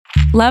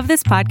Love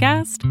this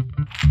podcast?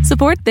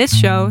 Support this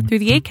show through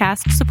the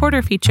Acast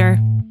supporter feature.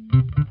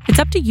 It's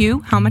up to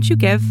you how much you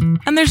give,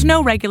 and there's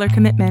no regular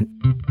commitment.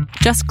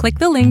 Just click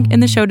the link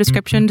in the show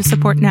description to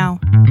support now.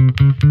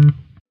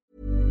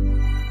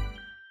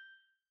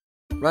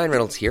 Ryan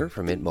Reynolds here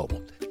from Mint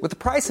Mobile. With the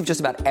price of just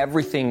about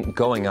everything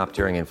going up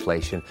during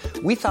inflation,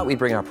 we thought we'd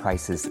bring our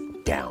prices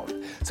down.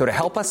 So to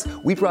help us,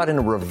 we brought in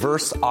a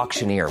reverse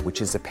auctioneer,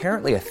 which is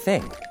apparently a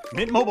thing.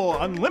 Mint Mobile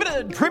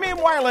Unlimited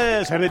Premium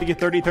Wireless. How to get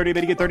 30, 30,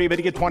 bit to get 30, bit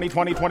to get 20,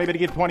 20, 20, bit to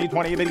get 20,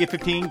 20, bit to get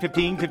 15,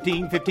 15,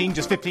 15, 15,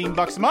 just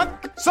 $15 a month?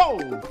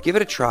 Sold! Give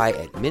it a try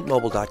at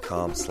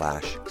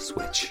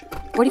mintmobile.com/switch.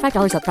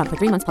 $45 up front for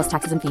 3 months plus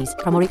taxes and fees.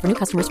 Promo rate for new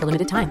customers for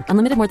limited time.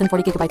 Unlimited more than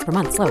 40 gigabytes per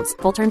month. Slows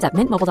full terms at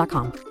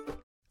mintmobile.com.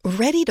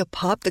 Ready to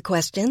pop the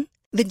question?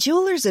 The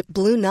jewelers at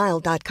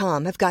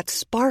BlueNile.com have got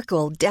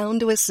sparkle down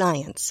to a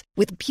science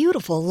with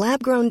beautiful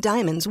lab-grown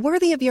diamonds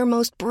worthy of your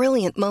most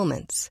brilliant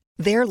moments.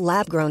 Their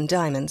lab-grown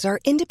diamonds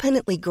are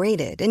independently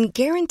graded and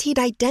guaranteed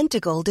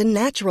identical to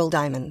natural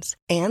diamonds,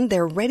 and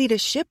they're ready to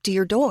ship to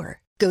your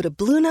door. Go to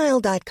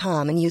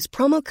BlueNile.com and use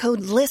promo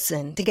code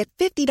LISTEN to get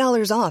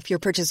 $50 off your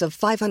purchase of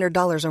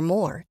 $500 or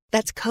more.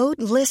 That's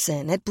code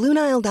LISTEN at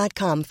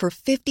BlueNile.com for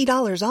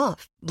 $50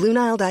 off.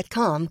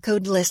 BlueNile.com,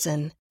 code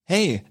LISTEN.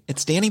 Hey,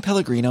 it's Danny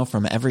Pellegrino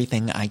from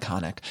Everything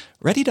Iconic.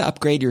 Ready to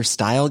upgrade your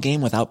style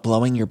game without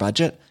blowing your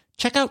budget?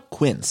 Check out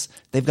Quince.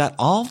 They've got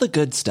all the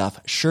good stuff,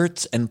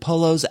 shirts and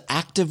polos,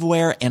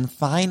 activewear, and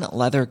fine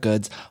leather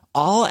goods,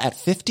 all at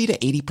 50 to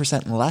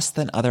 80% less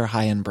than other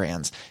high-end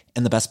brands.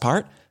 And the best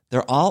part?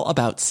 They're all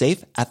about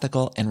safe,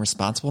 ethical, and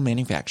responsible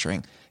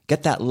manufacturing.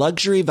 Get that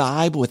luxury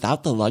vibe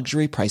without the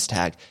luxury price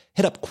tag.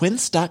 Hit up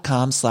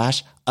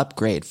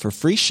quince.com/upgrade for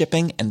free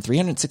shipping and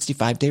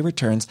 365-day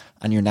returns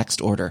on your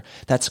next order.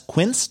 That's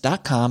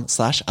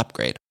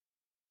quince.com/upgrade.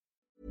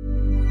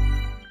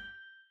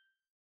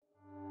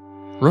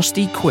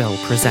 Rusty Quill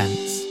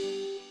presents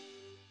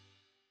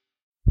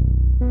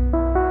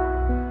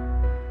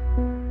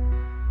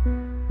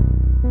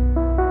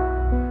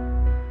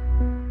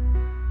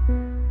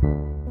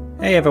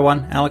Hey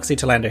everyone, Alex E.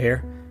 Talander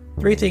here.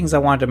 3 things I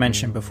wanted to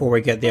mention before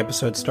we get the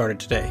episode started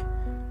today.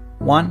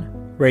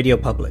 1. Radio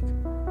Public.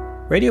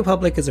 Radio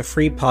Public is a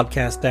free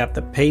podcast app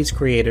that pays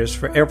creators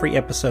for every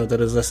episode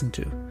that is listened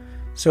to.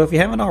 So if you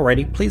haven't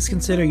already, please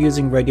consider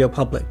using Radio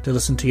Public to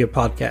listen to your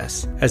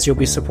podcasts, as you'll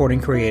be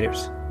supporting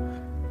creators.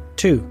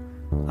 2.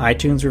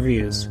 iTunes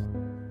Reviews.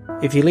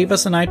 If you leave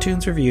us an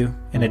iTunes review,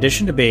 in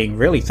addition to being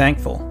really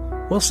thankful,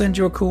 we'll send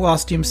you a cool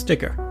Ostium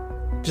sticker.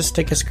 Just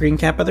take a screen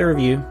cap of the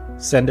review,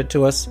 send it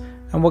to us,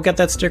 and we'll get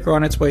that sticker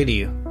on its way to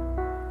you.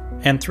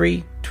 And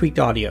 3. Tweaked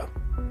Audio.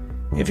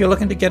 If you're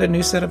looking to get a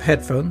new set of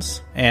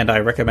headphones, and I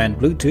recommend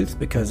Bluetooth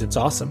because it's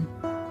awesome,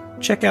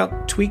 check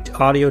out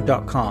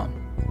tweakedaudio.com.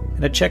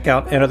 And at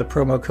checkout, enter the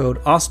promo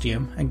code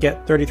OSTIUM and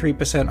get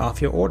 33% off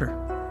your order.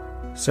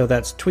 So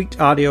that's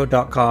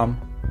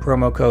tweakedaudio.com,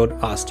 promo code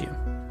OSTIUM.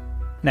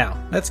 Now,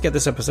 let's get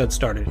this episode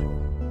started.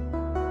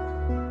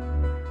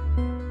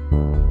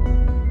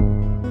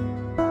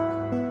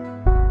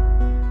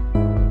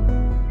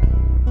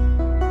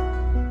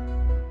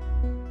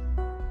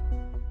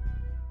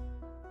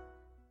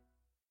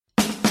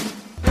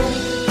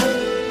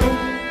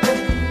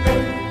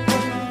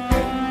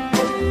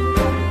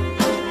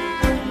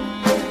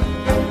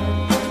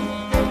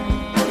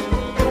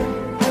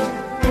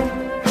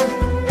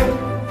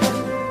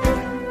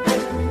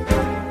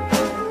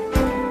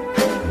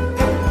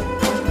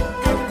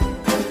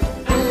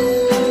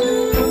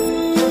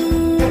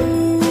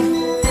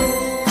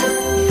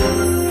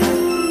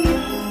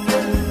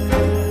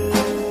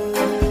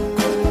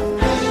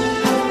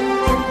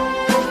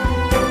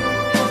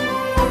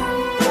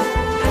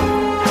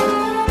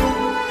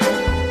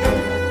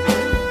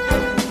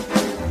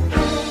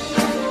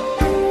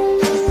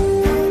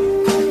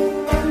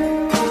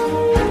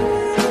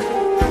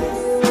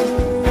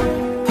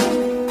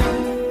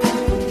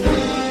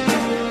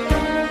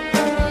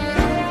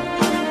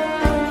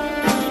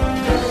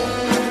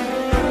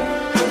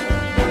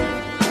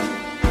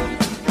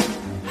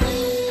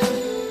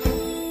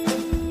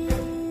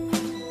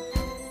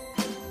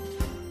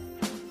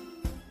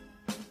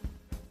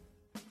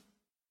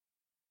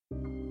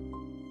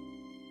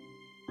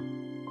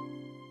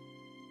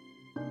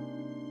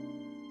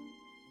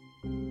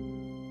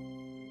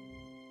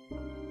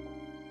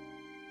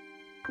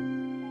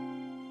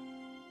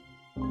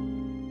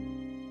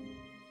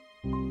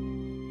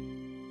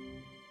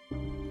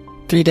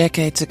 Three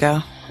decades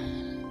ago.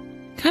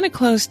 Kind of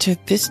close to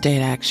this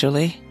date,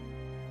 actually.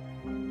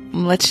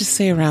 Let's just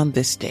say around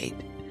this date.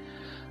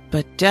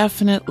 But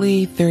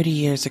definitely 30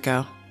 years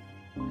ago.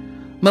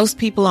 Most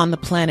people on the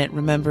planet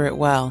remember it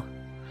well.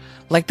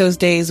 Like those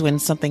days when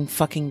something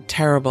fucking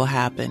terrible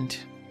happened.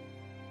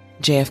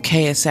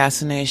 JFK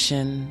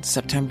assassination,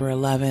 September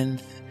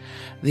 11th,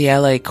 the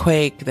LA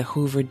quake, the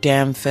Hoover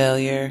Dam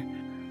failure.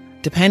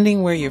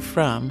 Depending where you're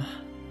from,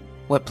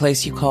 what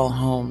place you call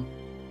home.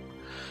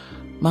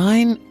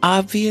 Mine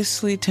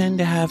obviously tend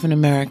to have an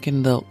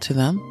American lilt to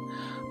them,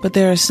 but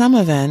there are some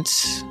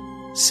events,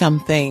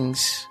 some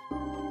things,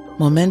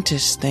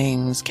 Momentous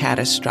things,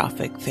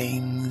 catastrophic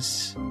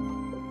things.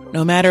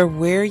 No matter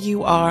where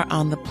you are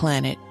on the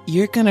planet,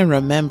 you're gonna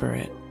remember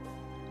it.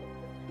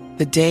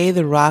 The day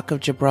the Rock of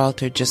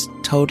Gibraltar just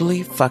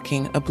totally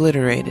fucking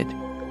obliterated.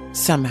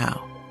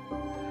 Somehow.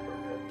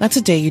 That's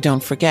a day you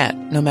don't forget,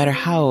 no matter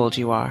how old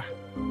you are.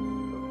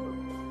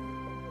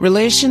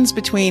 Relations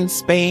between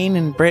Spain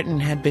and Britain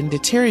had been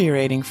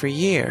deteriorating for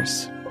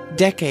years,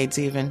 decades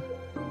even.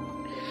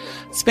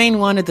 Spain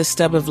wanted the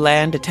stub of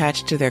land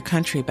attached to their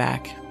country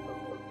back,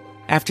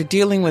 after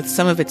dealing with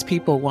some of its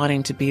people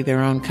wanting to be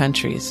their own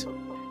countries,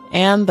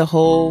 and the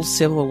whole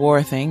Civil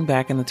War thing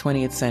back in the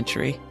 20th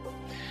century.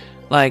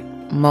 Like,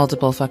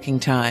 multiple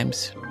fucking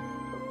times.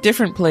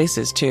 Different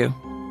places, too.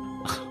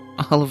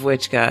 All of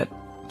which got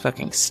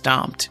fucking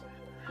stomped.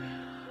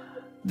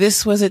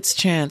 This was its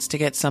chance to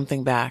get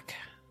something back.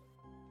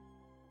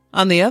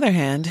 On the other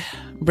hand,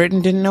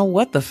 Britain didn't know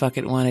what the fuck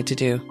it wanted to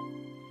do.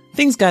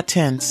 Things got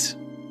tense.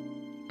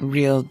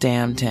 Real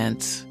damn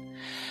tense.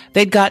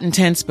 They'd gotten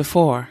tense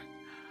before.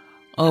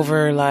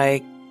 Over,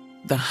 like,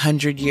 the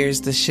 100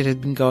 years this shit had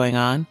been going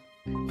on.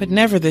 But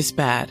never this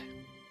bad.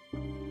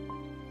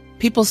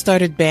 People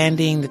started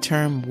bandying the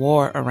term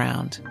war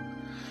around.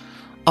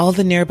 All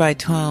the nearby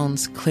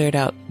towns cleared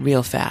out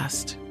real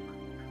fast.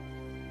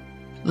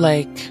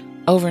 Like,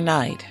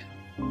 overnight.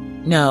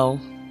 No,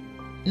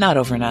 not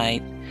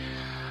overnight.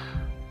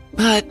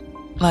 But,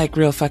 like,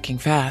 real fucking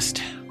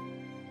fast.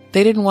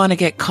 They didn't want to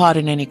get caught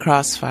in any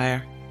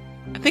crossfire.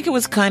 I think it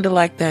was kind of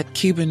like that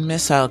Cuban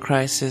Missile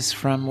Crisis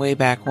from way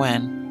back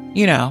when.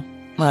 You know,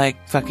 like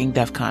fucking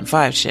DEFCON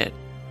 5 shit.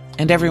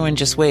 And everyone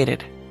just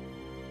waited.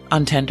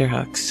 On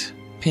tenterhooks,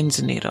 pins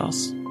and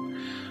needles.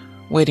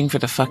 Waiting for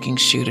the fucking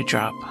shoe to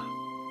drop.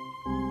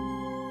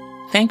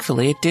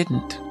 Thankfully, it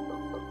didn't.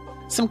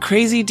 Some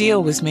crazy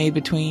deal was made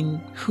between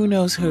who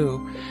knows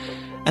who.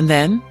 And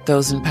then,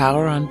 those in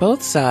power on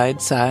both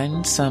sides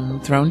signed some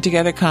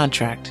thrown-together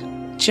contract.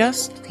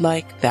 Just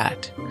like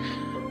that.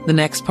 The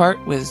next part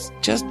was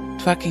just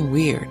fucking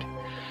weird.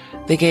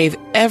 They gave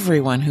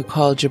everyone who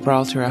called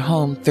Gibraltar a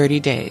home 30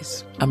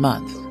 days, a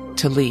month,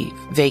 to leave,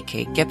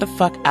 vacate, get the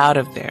fuck out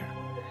of there.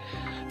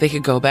 They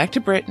could go back to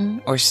Britain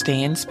or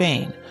stay in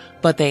Spain,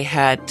 but they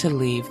had to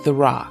leave the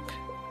Rock.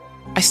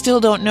 I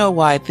still don't know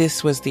why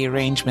this was the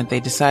arrangement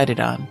they decided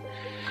on.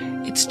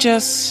 It's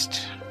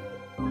just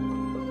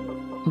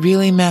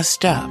really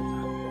messed up.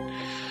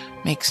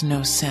 Makes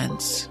no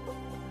sense.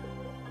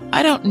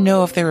 I don't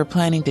know if they were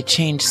planning to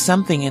change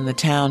something in the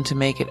town to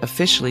make it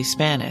officially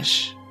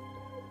Spanish.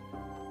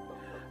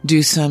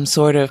 Do some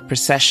sort of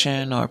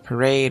procession or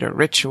parade or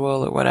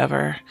ritual or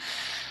whatever.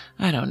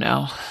 I don't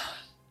know.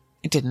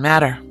 It didn't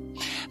matter.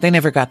 They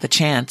never got the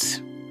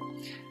chance.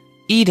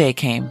 E-Day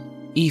came,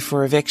 E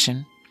for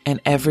eviction, and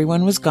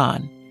everyone was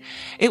gone.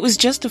 It was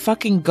just a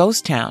fucking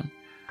ghost town.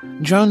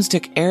 Drones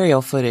took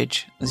aerial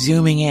footage,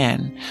 zooming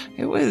in.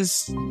 It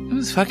was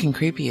fucking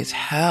creepy as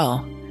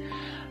hell.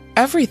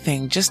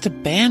 Everything just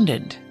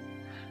abandoned.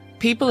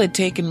 People had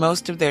taken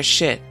most of their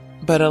shit,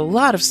 but a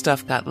lot of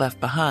stuff got left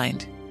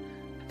behind.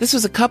 This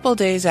was a couple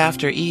days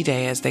after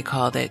E-Day, as they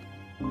called it.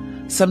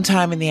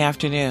 Sometime in the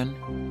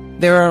afternoon,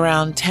 there were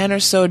around 10 or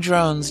so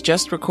drones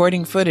just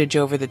recording footage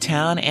over the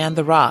town and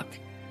the Rock.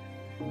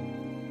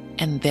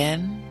 And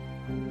then,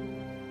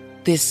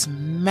 this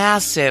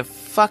massive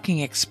fucking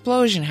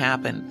explosion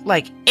happened,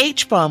 like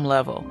H-bomb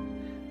level.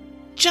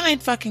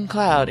 Giant fucking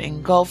cloud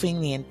engulfing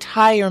the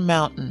entire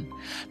mountain.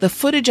 The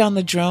footage on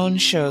the drone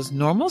shows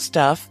normal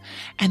stuff,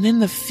 and then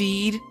the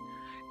feed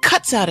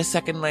cuts out a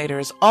second later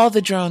as all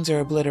the drones are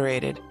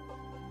obliterated.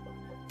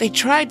 They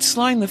tried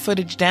slowing the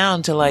footage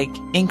down to like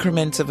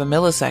increments of a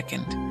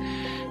millisecond.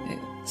 It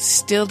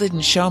still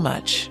didn't show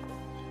much.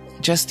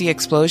 Just the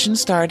explosion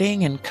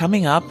starting and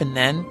coming up and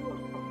then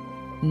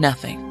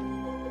nothing.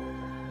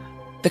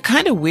 The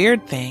kind of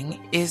weird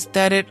thing is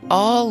that it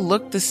all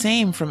looked the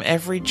same from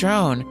every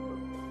drone,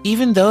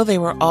 even though they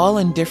were all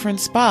in different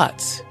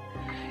spots.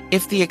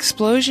 If the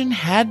explosion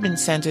had been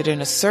centered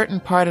in a certain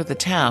part of the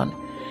town,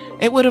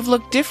 it would have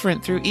looked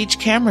different through each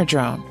camera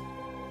drone,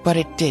 but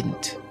it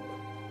didn't.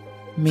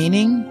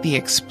 Meaning the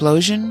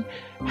explosion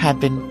had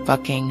been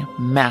fucking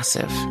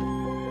massive.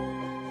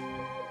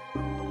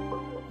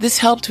 This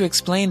helped to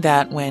explain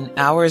that when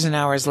hours and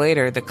hours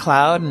later the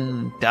cloud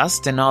and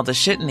dust and all the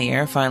shit in the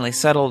air finally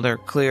settled or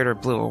cleared or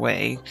blew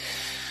away,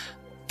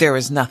 there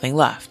was nothing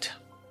left.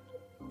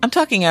 I'm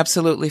talking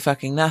absolutely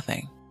fucking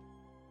nothing.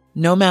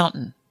 No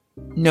mountain,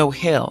 no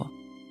hill,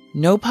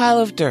 no pile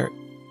of dirt,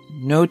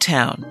 no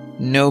town,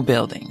 no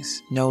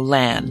buildings, no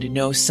land,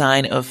 no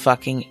sign of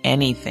fucking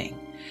anything.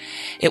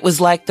 It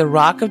was like the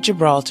Rock of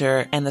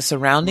Gibraltar and the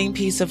surrounding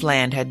piece of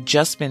land had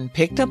just been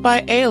picked up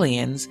by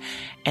aliens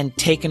and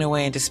taken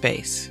away into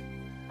space.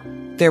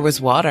 There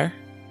was water.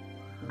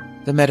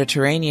 The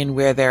Mediterranean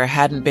where there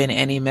hadn't been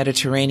any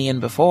Mediterranean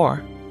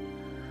before.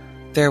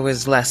 There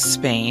was less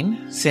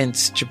Spain,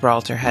 since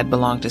Gibraltar had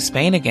belonged to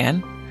Spain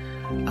again,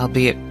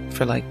 albeit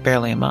for like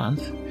barely a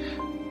month.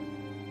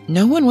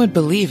 No one would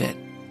believe it.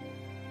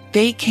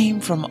 They came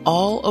from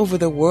all over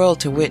the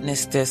world to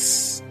witness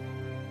this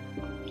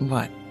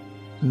What?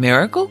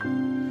 Miracle?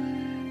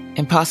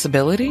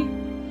 Impossibility?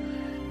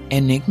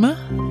 Enigma?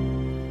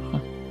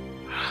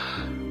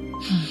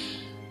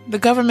 The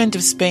government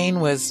of Spain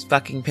was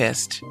fucking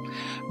pissed.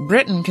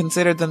 Britain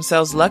considered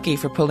themselves lucky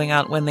for pulling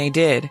out when they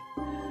did.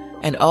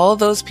 And all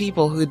those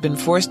people who'd been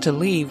forced to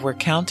leave were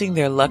counting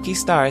their lucky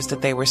stars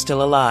that they were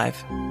still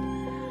alive.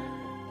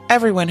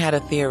 Everyone had a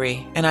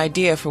theory, an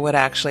idea for what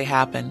actually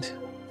happened.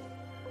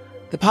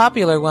 The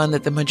popular one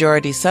that the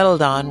majority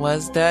settled on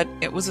was that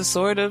it was a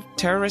sort of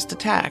terrorist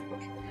attack.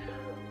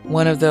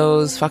 One of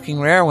those fucking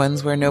rare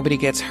ones where nobody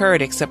gets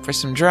hurt except for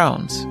some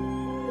drones.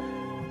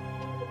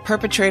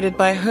 Perpetrated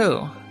by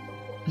who?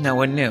 No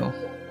one knew.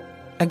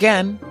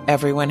 Again,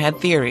 everyone had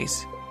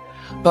theories.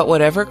 But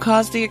whatever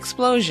caused the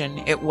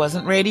explosion, it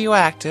wasn't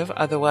radioactive,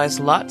 otherwise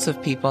lots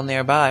of people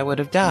nearby would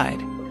have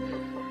died.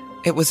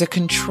 It was a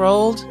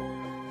controlled,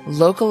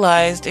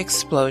 localized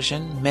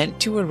explosion meant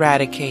to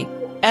eradicate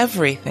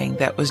everything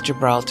that was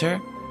Gibraltar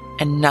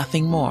and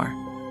nothing more.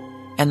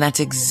 And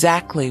that's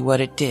exactly what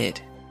it did.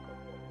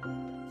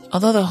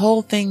 Although the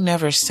whole thing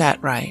never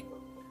sat right.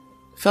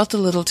 Felt a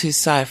little too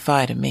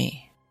sci-fi to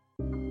me.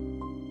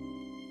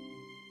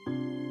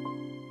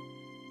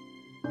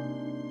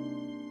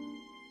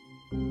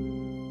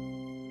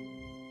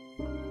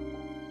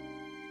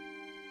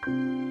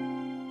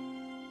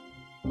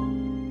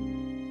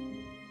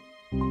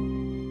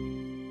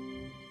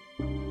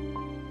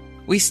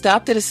 We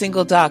stopped at a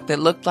single dock that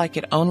looked like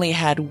it only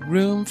had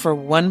room for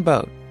one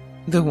boat,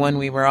 the one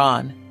we were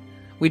on.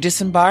 We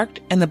disembarked,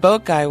 and the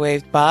boat guy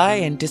waved by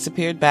and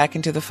disappeared back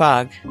into the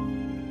fog.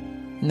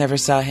 Never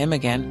saw him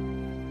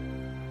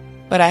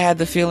again. But I had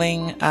the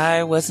feeling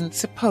I wasn't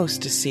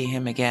supposed to see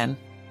him again.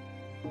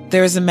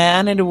 There was a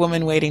man and a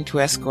woman waiting to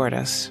escort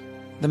us.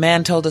 The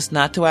man told us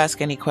not to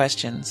ask any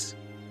questions.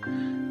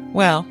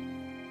 Well,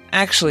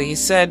 actually, he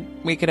said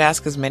we could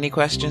ask as many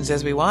questions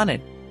as we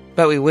wanted,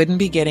 but we wouldn't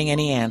be getting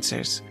any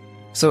answers.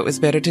 So it was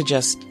better to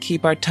just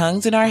keep our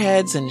tongues in our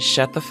heads and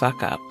shut the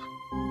fuck up.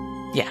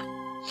 Yeah.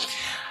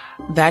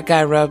 That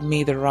guy rubbed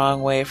me the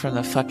wrong way from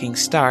the fucking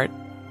start,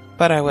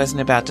 but I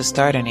wasn't about to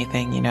start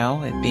anything,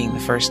 it being the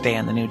first day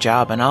on the new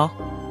job and all.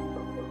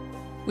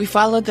 We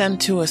followed them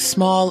to a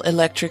small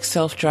electric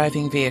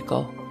self-driving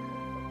vehicle.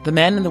 The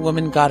man and the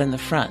woman got in the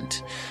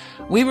front.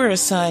 We were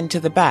assigned to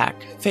the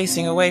back,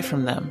 facing away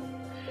from them.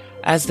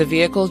 As the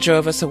vehicle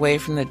drove us away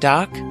from the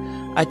dock,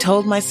 I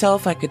told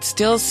myself I could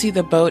still see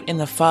the boat in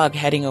the fog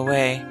heading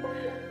away.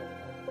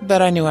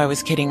 But I knew I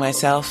was kidding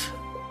myself.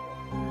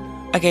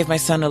 I gave my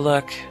son a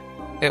look.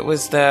 It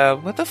was the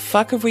 "what the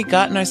fuck have we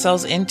gotten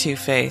ourselves into"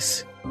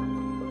 face.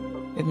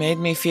 It made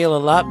me feel a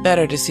lot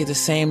better to see the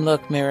same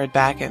look mirrored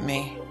back at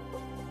me.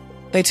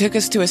 They took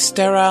us to a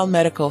sterile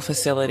medical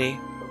facility.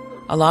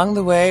 Along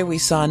the way, we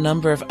saw a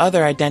number of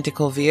other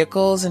identical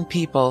vehicles and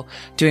people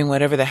doing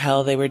whatever the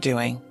hell they were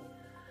doing.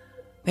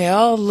 They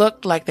all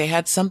looked like they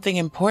had something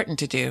important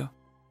to do.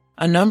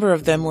 A number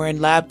of them were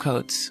in lab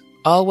coats,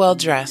 all well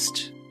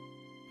dressed.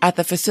 At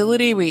the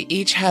facility, we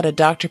each had a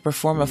doctor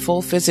perform a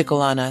full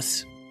physical on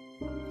us.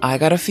 I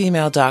got a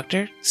female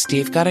doctor,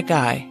 Steve got a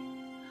guy.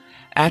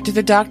 After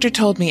the doctor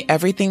told me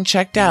everything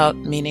checked out,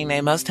 meaning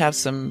they must have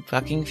some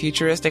fucking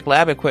futuristic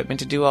lab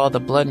equipment to do all the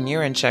blood and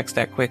urine checks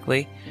that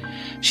quickly,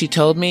 she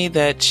told me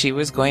that she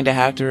was going to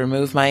have to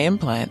remove my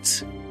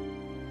implants.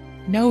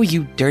 No,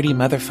 you dirty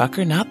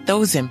motherfucker, not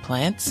those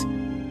implants.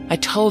 I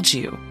told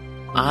you,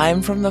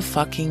 I'm from the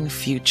fucking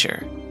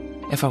future.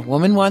 If a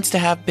woman wants to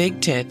have big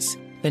tits,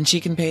 then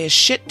she can pay a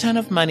shit ton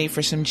of money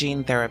for some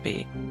gene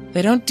therapy.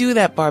 They don't do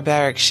that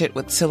barbaric shit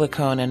with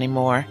silicone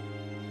anymore.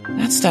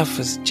 That stuff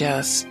was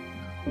just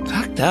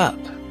fucked up.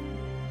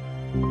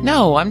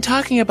 No, I'm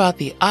talking about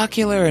the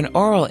ocular and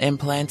oral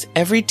implants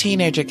every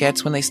teenager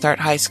gets when they start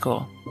high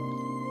school.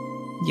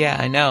 Yeah,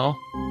 I know.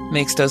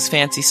 Makes those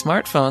fancy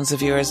smartphones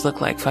of yours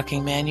look like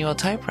fucking manual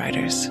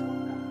typewriters.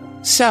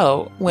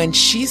 So, when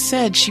she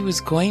said she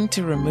was going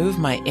to remove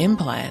my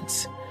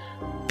implants,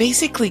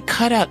 basically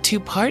cut out 2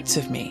 parts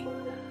of me,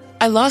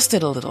 I lost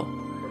it a little.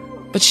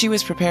 But she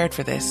was prepared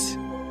for this.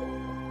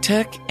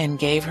 Took and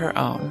gave her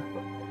own.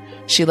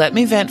 She let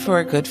me vent for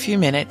a good few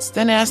minutes,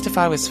 then asked if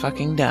I was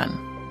fucking done.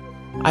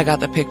 I got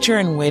the picture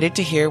and waited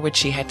to hear what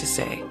she had to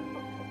say.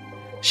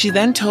 She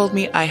then told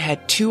me I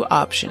had 2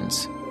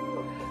 options.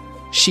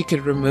 She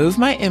could remove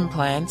my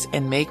implants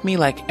and make me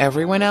like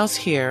everyone else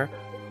here,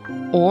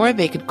 or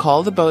they could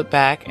call the boat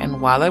back,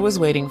 and while I was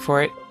waiting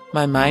for it,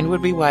 my mind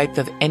would be wiped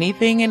of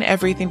anything and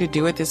everything to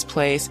do with this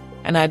place,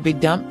 and I'd be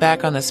dumped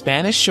back on the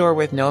Spanish shore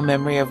with no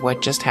memory of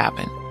what just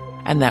happened.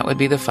 And that would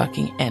be the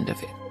fucking end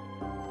of it.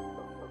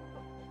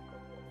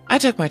 I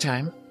took my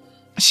time.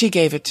 She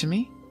gave it to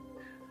me.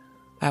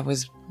 I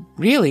was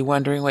really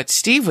wondering what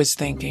Steve was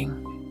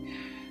thinking.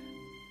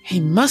 He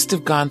must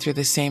have gone through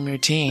the same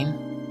routine.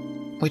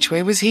 Which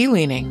way was he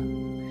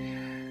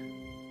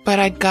leaning? But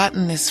I'd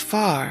gotten this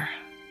far.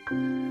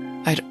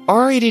 I'd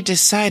already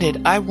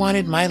decided I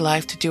wanted my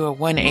life to do a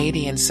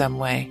 180 in some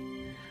way.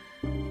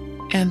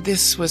 And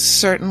this was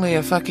certainly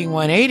a fucking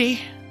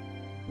 180.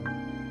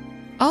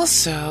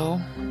 Also,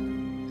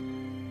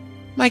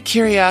 My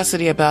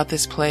curiosity about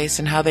this place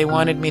and how they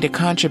wanted me to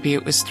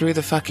contribute was through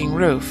the fucking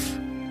roof.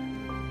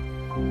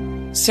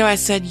 So I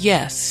said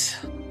yes.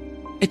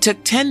 It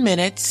took 10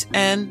 minutes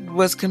and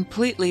was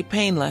completely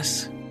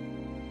painless.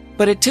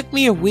 But it took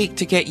me a week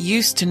to get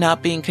used to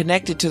not being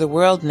connected to the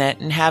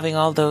WorldNet and having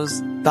all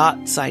those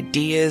thoughts,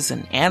 ideas,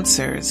 and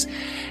answers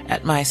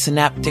at my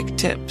synaptic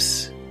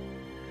tips.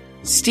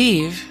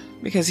 Steve,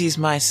 because he's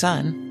my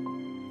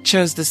son,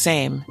 chose the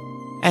same,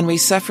 and we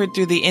suffered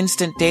through the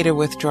instant data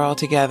withdrawal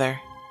together.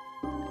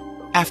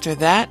 After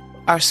that,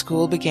 our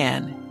school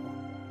began.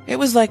 It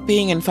was like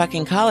being in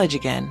fucking college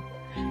again.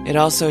 It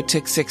also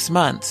took 6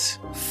 months,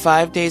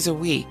 5 days a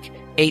week,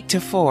 8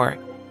 to 4,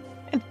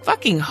 and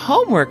fucking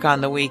homework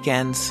on the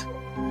weekends.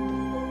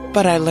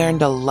 But I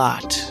learned a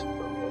lot.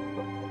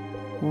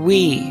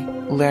 We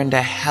learned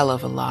a hell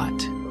of a lot.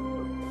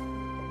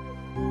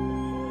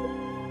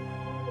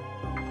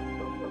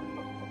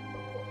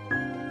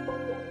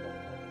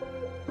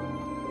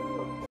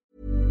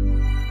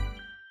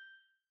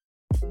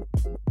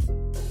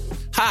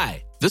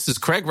 Hi, this is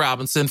Craig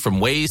Robinson from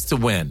Ways to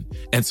Win,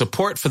 and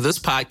support for this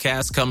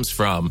podcast comes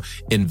from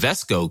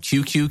Invesco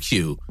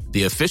QQQ,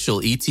 the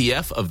official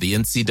ETF of the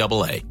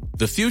NCAA.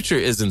 The future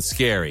isn't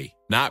scary.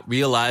 Not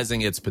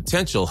realizing its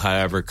potential,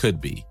 however, could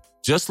be.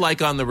 Just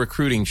like on the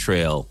recruiting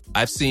trail,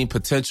 I've seen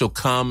potential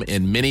come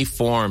in many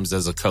forms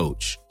as a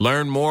coach.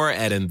 Learn more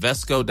at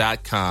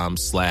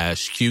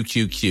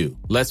Invesco.com/QQQ.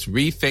 Let's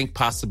rethink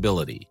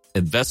possibility.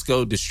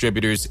 Invesco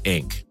Distributors,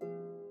 Inc.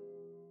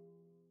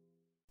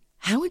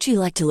 How would you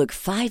like to look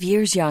 5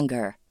 years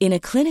younger? In a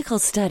clinical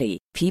study,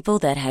 people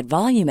that had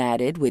volume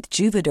added with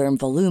Juvederm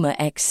Voluma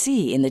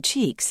XC in the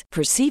cheeks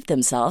perceived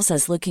themselves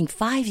as looking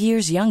 5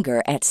 years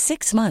younger at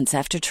 6 months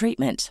after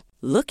treatment.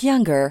 Look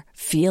younger,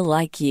 feel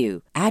like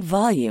you. Add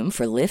volume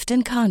for lift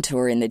and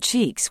contour in the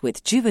cheeks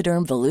with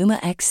Juvederm Voluma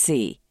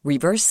XC.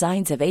 Reverse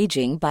signs of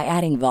aging by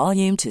adding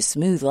volume to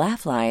smooth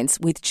laugh lines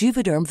with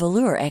Juvederm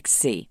Volure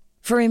XC.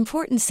 For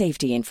important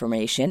safety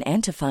information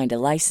and to find a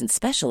licensed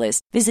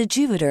specialist, visit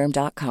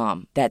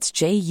Juvederm.com. That's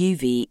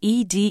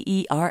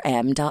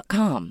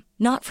JUVEDERM.com.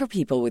 Not for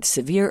people with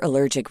severe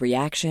allergic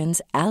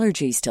reactions,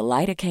 allergies to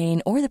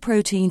lidocaine, or the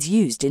proteins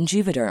used in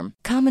Juvederm.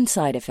 Common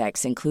side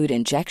effects include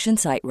injection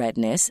site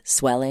redness,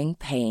 swelling,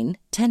 pain,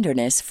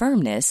 tenderness,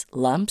 firmness,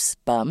 lumps,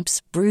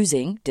 bumps,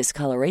 bruising,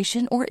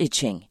 discoloration, or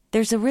itching.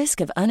 There's a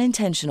risk of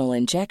unintentional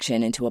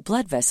injection into a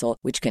blood vessel,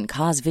 which can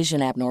cause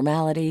vision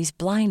abnormalities,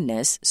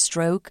 blindness,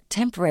 stroke,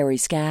 temporary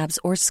scabs,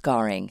 or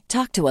scarring.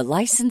 Talk to a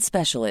licensed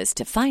specialist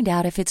to find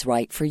out if it's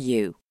right for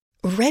you.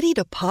 Ready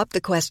to pop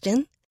the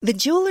question? The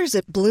jewelers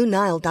at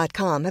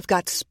BlueNile.com have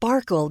got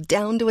sparkle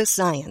down to a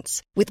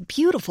science with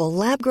beautiful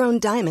lab-grown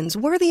diamonds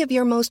worthy of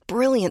your most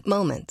brilliant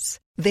moments.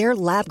 Their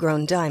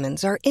lab-grown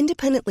diamonds are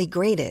independently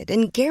graded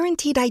and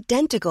guaranteed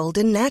identical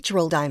to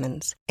natural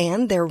diamonds,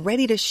 and they're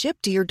ready to ship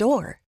to your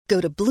door. Go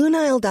to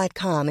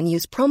BlueNile.com and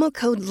use promo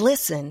code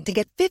LISTEN to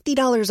get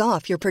 $50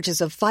 off your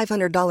purchase of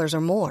 $500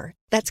 or more.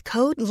 That's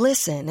code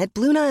LISTEN at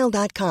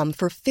BlueNile.com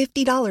for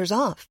 $50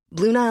 off.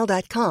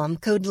 BlueNile.com,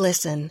 code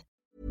LISTEN.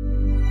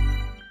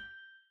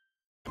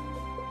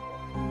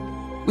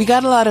 We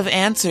got a lot of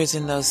answers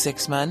in those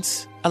 6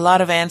 months. A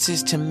lot of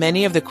answers to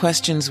many of the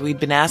questions we'd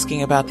been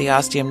asking about the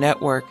Ostium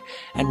Network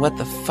and what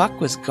the fuck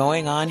was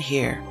going on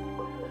here.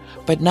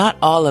 But not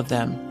all of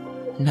them.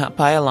 Not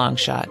by a long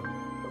shot.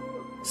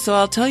 So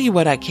I'll tell you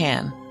what I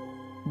can.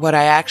 What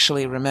I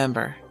actually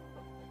remember.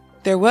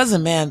 There was a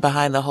man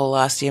behind the whole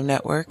Ostium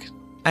Network.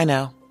 I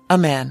know. A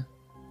man.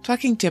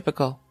 Fucking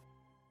typical.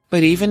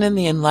 But even in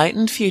the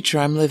enlightened future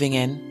I'm living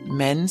in,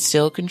 men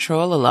still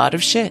control a lot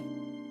of shit.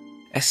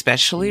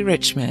 Especially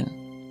rich men.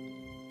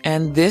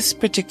 And this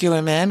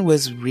particular man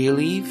was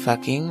really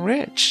fucking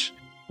rich.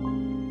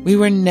 We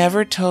were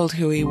never told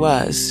who he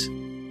was.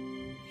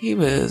 He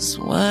was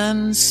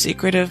one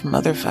secretive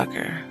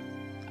motherfucker.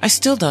 I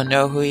still don't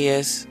know who he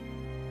is.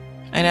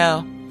 I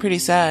know, pretty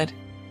sad.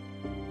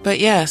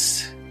 But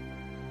yes,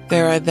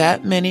 there are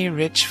that many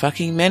rich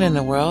fucking men in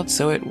the world,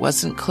 so it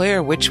wasn't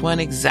clear which one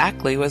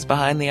exactly was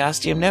behind the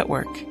Ostium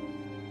Network.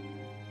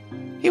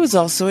 He was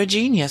also a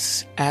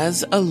genius,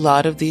 as a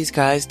lot of these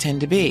guys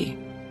tend to be.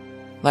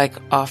 Like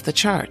off the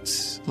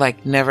charts,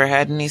 like never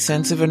had any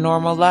sense of a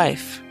normal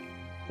life.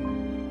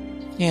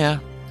 Yeah,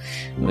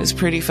 it was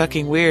pretty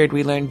fucking weird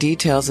we learned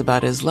details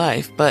about his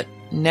life, but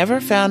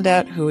never found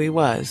out who he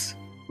was.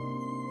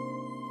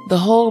 The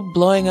whole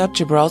blowing up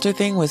Gibraltar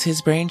thing was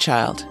his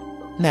brainchild,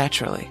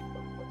 naturally.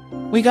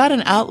 We got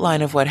an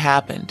outline of what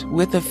happened,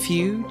 with a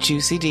few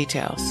juicy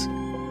details.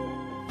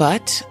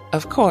 But,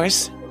 of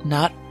course,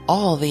 not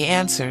all the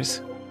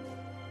answers.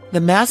 The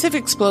massive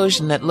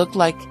explosion that looked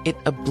like it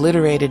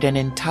obliterated an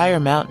entire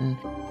mountain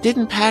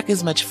didn't pack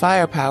as much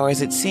firepower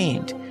as it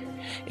seemed.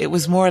 It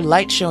was more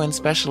light show and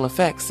special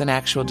effects than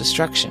actual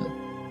destruction.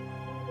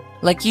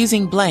 Like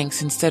using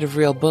blanks instead of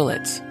real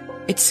bullets.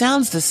 It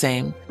sounds the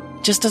same,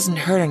 just doesn't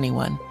hurt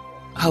anyone.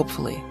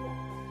 Hopefully.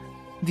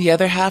 The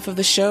other half of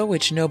the show,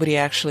 which nobody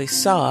actually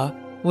saw,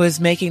 was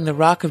making the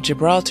Rock of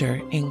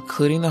Gibraltar,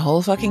 including the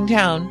whole fucking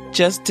town,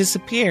 just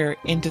disappear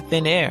into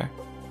thin air.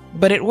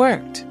 But it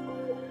worked.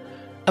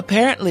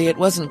 Apparently it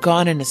wasn't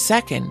gone in a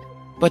second,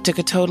 but took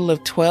a total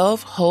of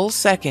 12 whole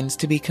seconds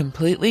to be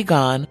completely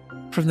gone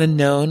from the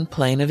known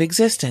plane of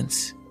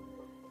existence.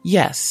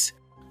 Yes,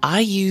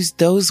 I used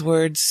those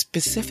words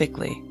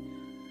specifically.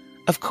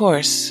 Of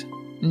course,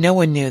 no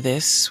one knew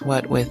this,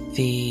 what with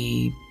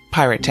the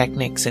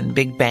pyrotechnics and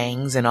big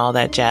bangs and all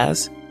that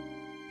jazz.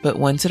 But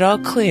once it all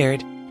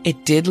cleared,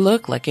 it did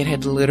look like it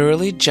had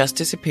literally just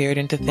disappeared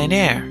into thin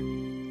air.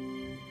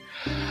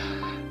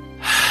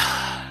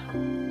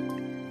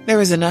 There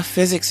was enough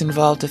physics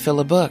involved to fill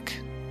a book.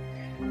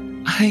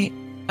 I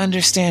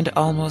understand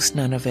almost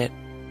none of it.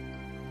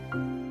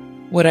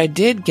 What I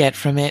did get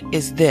from it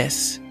is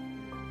this.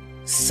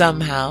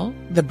 Somehow,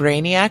 the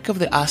brainiac of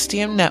the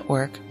Ostium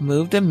Network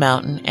moved a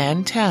mountain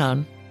and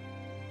town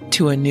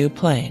to a new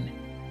plane,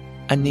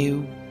 a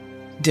new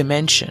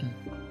dimension,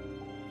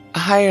 a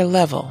higher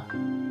level.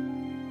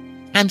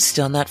 I'm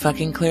still not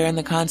fucking clear on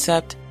the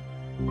concept.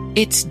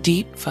 It's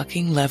deep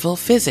fucking level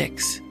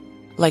physics,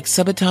 like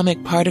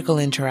subatomic particle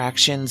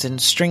interactions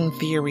and string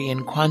theory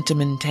and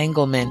quantum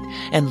entanglement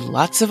and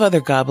lots of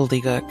other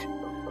gobbledygook.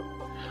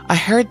 I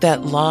heard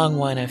that long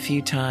one a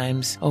few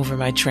times over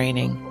my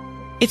training.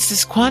 It's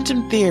this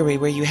quantum theory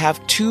where you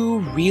have two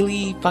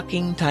really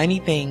fucking tiny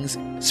things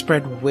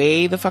spread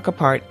way the fuck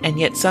apart and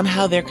yet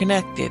somehow they're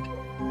connected.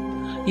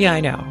 Yeah,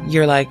 I know.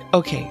 You're like,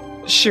 okay,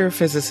 sure,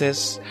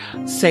 physicists,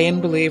 say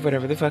and believe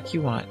whatever the fuck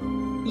you want.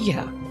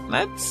 Yeah,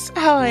 that's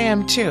how I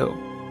am too.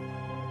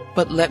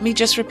 But let me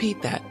just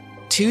repeat that.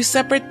 Two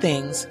separate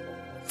things,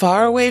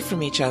 far away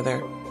from each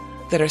other,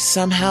 that are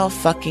somehow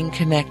fucking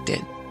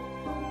connected.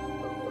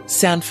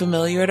 Sound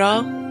familiar at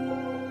all?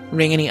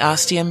 Ring any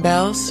Ostium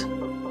bells?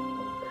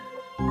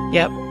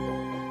 Yep.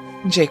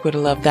 Jake would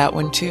have loved that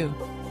one too.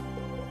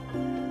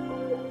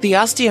 The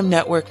Ostium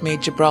Network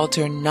made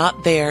Gibraltar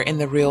not there in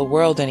the real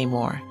world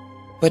anymore,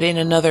 but in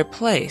another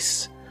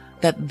place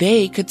that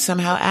they could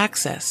somehow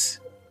access.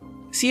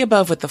 See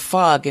above with the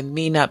fog and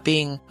me not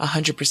being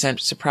 100%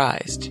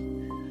 surprised.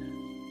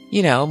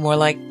 You know, more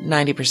like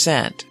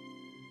 90%.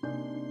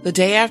 The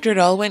day after it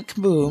all went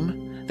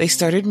kaboom, they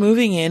started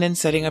moving in and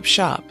setting up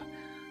shop.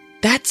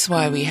 That's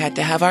why we had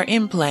to have our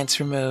implants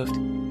removed,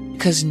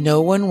 because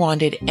no one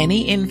wanted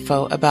any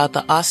info about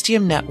the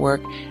Ostium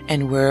Network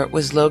and where it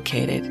was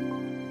located.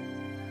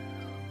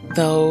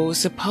 Though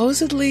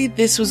supposedly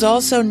this was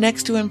also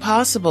next to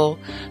impossible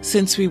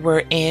since we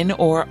were in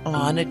or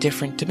on a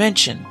different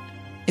dimension.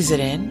 Is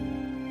it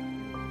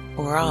in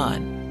or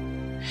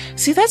on?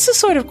 See, that's the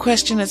sort of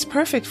question that's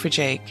perfect for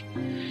Jake.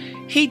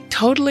 He'd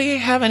totally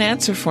have an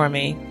answer for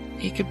me.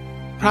 He could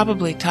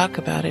probably talk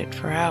about it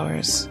for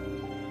hours.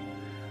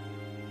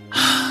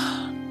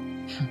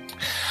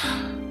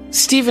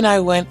 Steve and I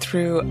went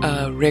through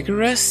a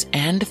rigorous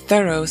and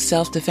thorough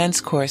self-defense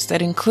course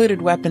that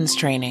included weapons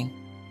training.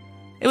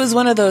 It was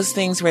one of those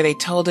things where they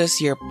told us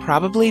you're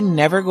probably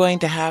never going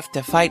to have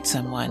to fight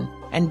someone,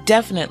 and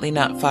definitely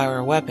not fire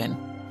a weapon,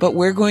 but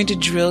we're going to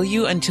drill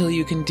you until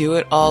you can do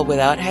it all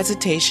without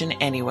hesitation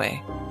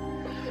anyway.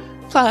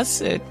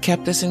 Plus, it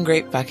kept us in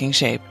great fucking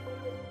shape.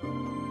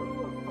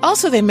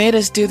 Also, they made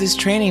us do this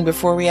training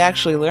before we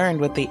actually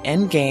learned what the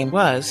end game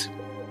was.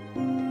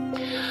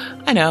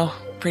 I know,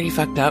 pretty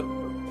fucked up.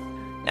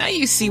 Now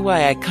you see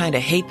why I kinda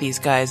hate these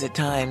guys at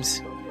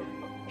times.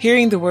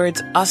 Hearing the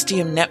words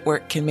Ostium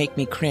Network can make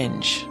me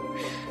cringe.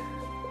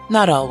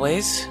 Not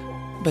always,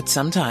 but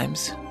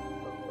sometimes.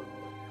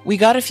 We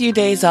got a few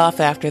days off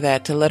after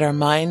that to let our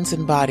minds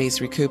and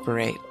bodies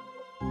recuperate.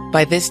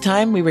 By this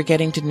time, we were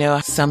getting to know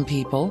some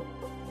people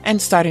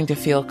and starting to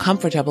feel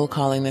comfortable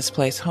calling this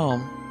place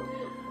home.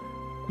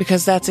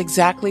 Because that's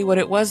exactly what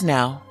it was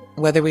now,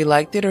 whether we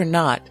liked it or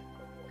not.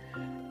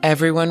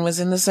 Everyone was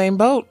in the same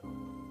boat.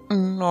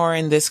 Or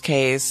in this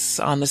case,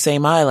 on the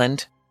same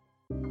island.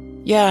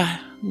 Yeah,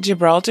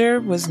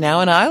 Gibraltar was now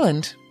an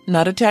island,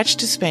 not attached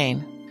to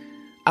Spain.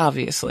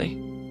 Obviously.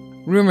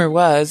 Rumor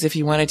was, if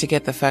you wanted to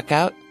get the fuck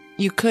out,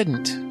 you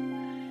couldn't.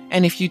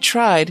 And if you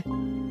tried,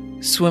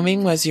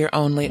 swimming was your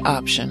only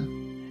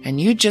option. And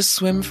you'd just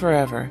swim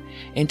forever,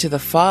 into the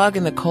fog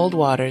and the cold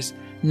waters,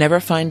 never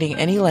finding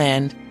any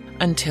land,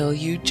 until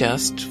you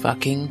just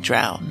fucking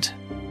drowned.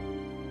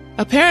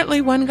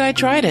 Apparently one guy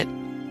tried it.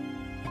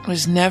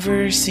 Was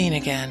never seen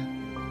again.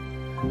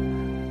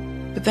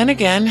 But then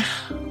again,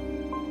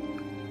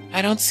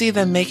 I don't see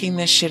them making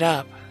this shit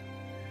up.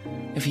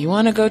 If you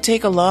want to go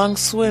take a long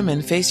swim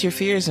and face your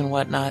fears and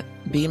whatnot,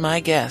 be my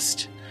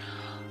guest.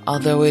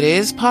 Although it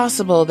is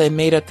possible they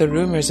made up the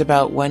rumors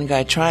about one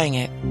guy trying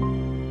it,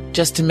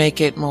 just to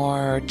make it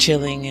more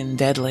chilling and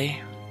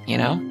deadly, you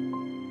know?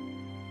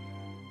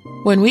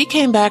 When we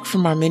came back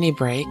from our mini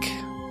break...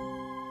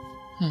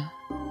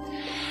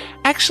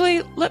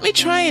 Actually, let me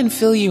try and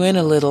fill you in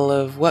a little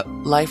of what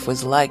life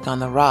was like on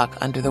the rock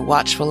under the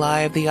watchful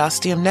eye of the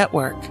Ostium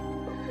Network.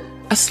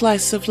 A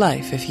slice of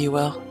life, if you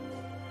will.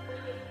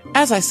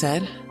 As I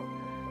said,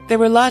 there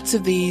were lots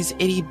of these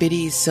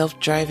itty-bitty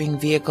self-driving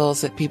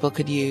vehicles that people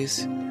could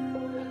use.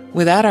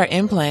 Without our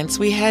implants,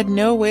 we had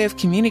no way of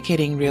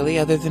communicating really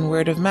other than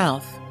word of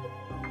mouth.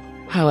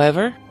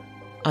 However,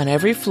 On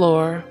every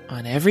floor,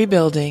 on every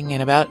building,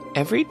 and about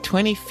every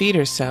 20 feet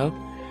or so,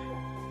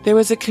 there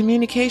was a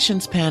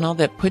communications panel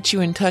that put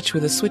you in touch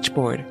with a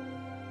switchboard.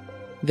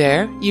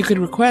 There, you could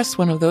request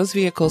one of those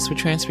vehicles for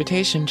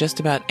transportation just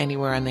about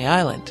anywhere on the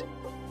island.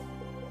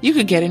 You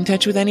could get in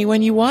touch with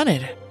anyone you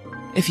wanted,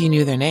 if you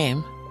knew their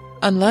name,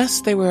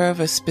 unless they were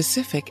of a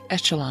specific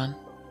echelon.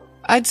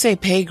 I'd say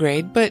pay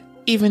grade, but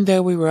even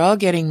though we were all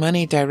getting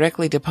money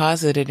directly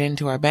deposited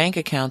into our bank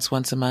accounts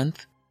once a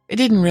month, it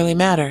didn't really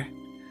matter.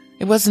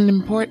 It wasn't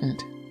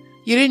important.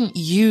 You didn't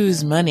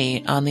use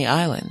money on the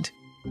island,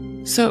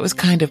 so it was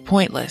kind of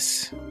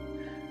pointless.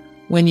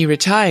 When you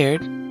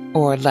retired,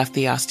 or left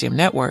the Ostium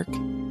Network,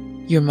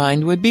 your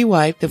mind would be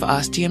wiped of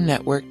Ostium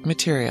Network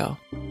material.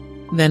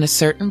 Then a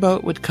certain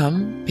boat would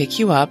come, pick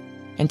you up,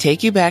 and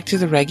take you back to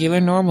the regular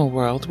normal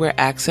world where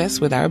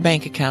access with our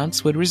bank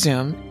accounts would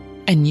resume,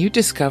 and you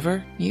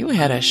discover you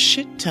had a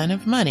shit ton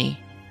of money.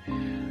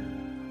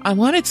 I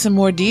wanted some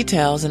more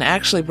details and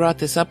actually brought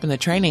this up in the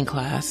training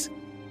class,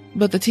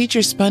 but the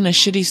teacher spun a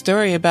shitty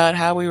story about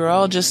how we were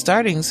all just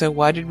starting, so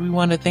why did we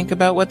want to think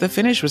about what the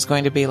finish was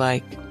going to be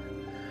like?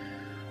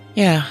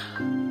 Yeah,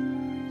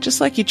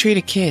 just like you treat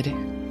a kid.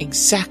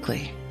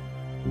 Exactly.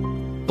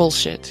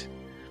 Bullshit.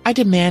 I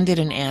demanded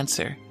an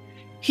answer.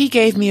 He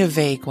gave me a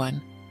vague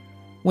one.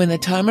 When the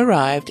time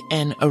arrived,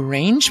 an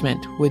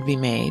arrangement would be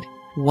made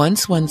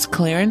once one's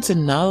clearance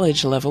and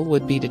knowledge level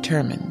would be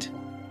determined.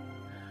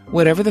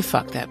 Whatever the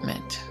fuck that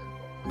meant.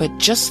 But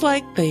just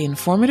like the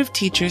informative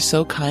teacher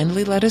so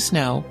kindly let us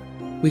know,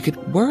 we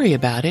could worry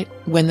about it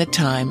when the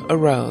time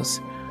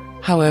arose.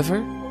 However,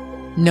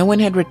 no one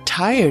had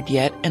retired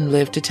yet and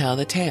lived to tell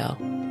the tale.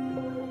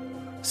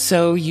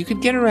 So you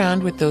could get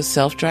around with those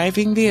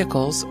self-driving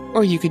vehicles,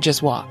 or you could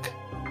just walk.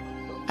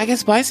 I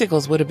guess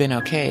bicycles would have been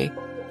okay,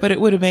 but it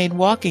would have made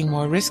walking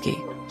more risky.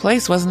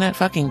 Place wasn't that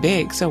fucking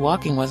big, so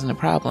walking wasn't a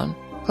problem.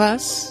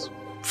 Plus,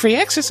 free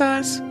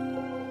exercise.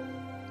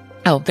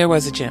 Oh, there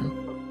was a gym.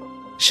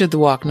 Should the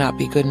walk not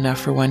be good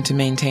enough for one to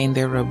maintain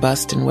their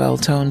robust and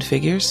well-toned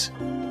figures?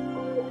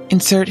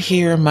 Insert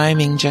here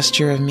miming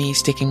gesture of me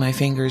sticking my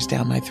fingers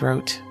down my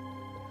throat.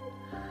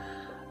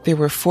 There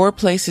were 4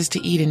 places to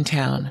eat in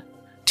town.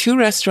 2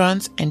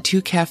 restaurants and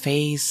 2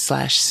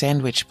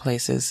 cafes/sandwich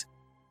places.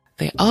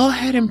 They all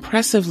had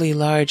impressively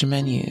large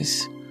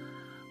menus.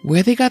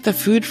 Where they got the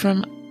food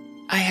from,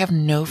 I have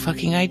no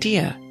fucking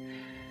idea.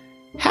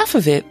 Half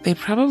of it they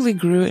probably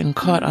grew and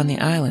caught on the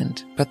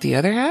island, but the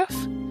other half?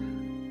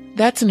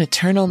 That's an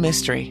eternal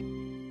mystery.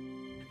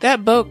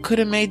 That boat could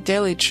have made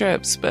daily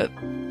trips, but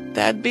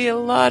that'd be a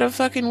lot of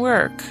fucking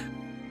work.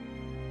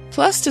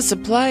 Plus, to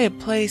supply a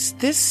place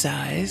this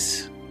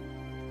size,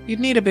 you'd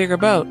need a bigger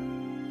boat.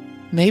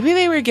 Maybe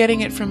they were getting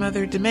it from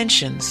other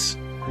dimensions.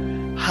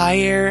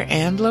 Higher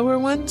and lower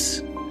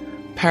ones?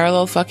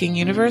 Parallel fucking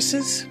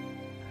universes?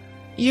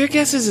 Your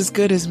guess is as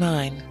good as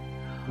mine.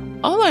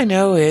 All I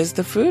know is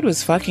the food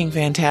was fucking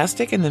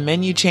fantastic and the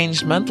menu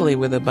changed monthly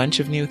with a bunch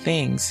of new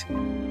things.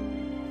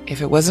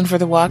 If it wasn't for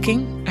the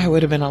walking, I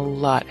would have been a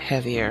lot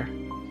heavier.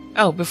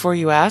 Oh, before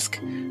you ask,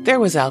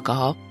 there was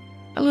alcohol.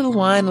 A little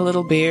wine, a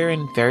little beer,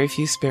 and very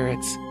few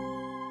spirits.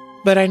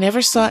 But I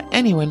never saw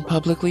anyone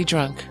publicly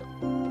drunk.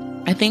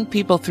 I think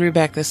people threw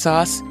back the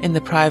sauce in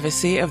the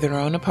privacy of their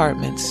own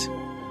apartments.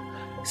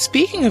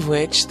 Speaking of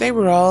which, they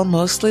were all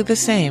mostly the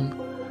same.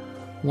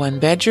 1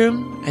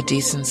 bedroom, a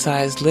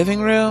decent-sized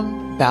living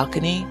room,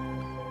 balcony,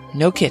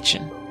 no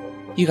kitchen.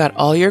 You got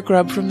all your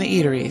grub from the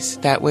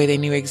eateries. That way they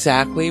knew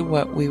exactly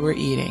what we were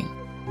eating.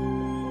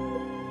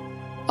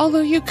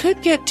 Although you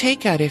could get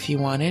takeout if you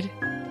wanted.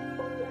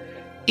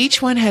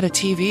 Each one had a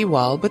TV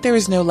wall, but there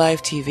was no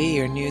live TV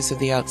or news of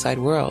the outside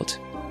world.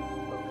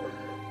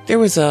 There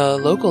was a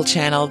local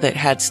channel that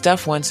had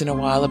stuff once in a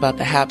while about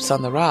the haps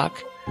on the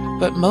rock,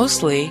 but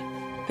mostly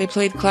they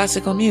played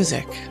classical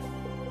music.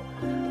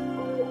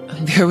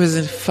 There was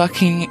a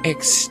fucking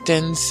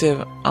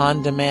extensive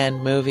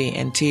on-demand movie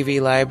and TV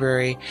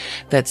library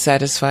that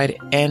satisfied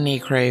any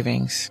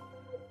cravings.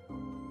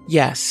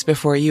 Yes,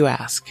 before you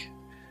ask,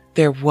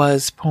 there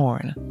was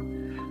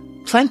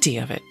porn. Plenty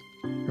of it,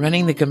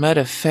 running the gamut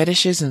of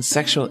fetishes and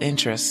sexual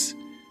interests.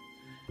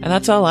 And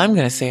that's all I'm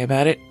going to say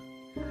about it.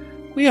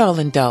 We all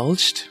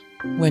indulged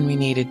when we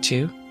needed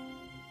to.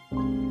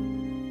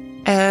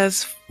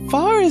 As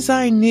far as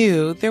I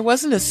knew, there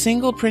wasn't a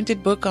single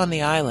printed book on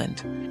the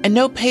island, and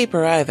no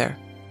paper either,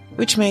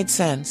 which made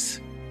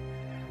sense.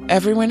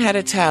 Everyone had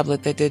a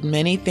tablet that did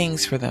many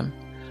things for them,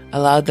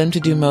 allowed them to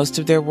do most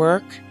of their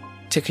work,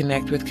 to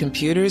connect with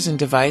computers and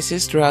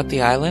devices throughout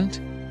the island.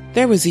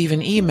 There was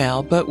even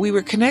email, but we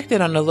were connected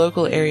on a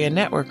local area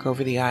network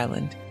over the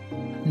island.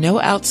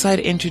 No outside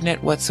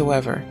internet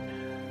whatsoever.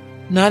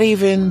 Not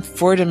even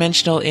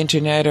 4-dimensional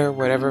internet or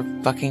whatever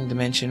fucking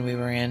dimension we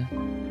were in.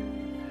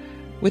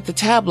 With the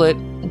tablet,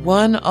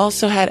 one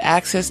also had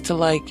access to,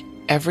 like,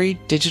 every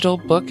digital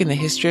book in the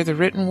history of the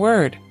written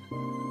word.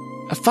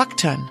 A fuck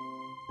ton.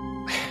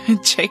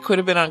 Jake would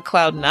have been on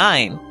cloud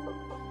 9.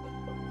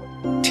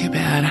 Too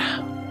bad.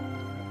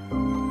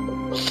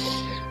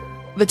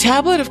 The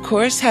tablet, of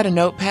course, had a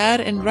notepad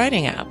and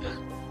writing app.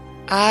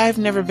 I've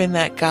never been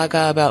that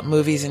gaga about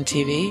movies and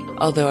TV,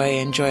 although I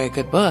enjoy a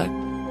good book.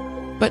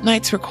 But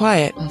nights were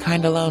quiet and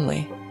kinda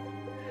lonely.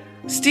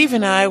 Steve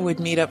and I would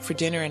meet up for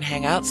dinner and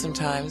hang out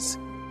sometimes,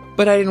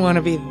 but I didn't want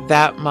to be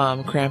that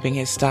mom cramping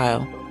his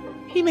style.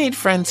 He made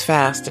friends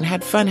fast and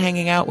had fun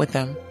hanging out with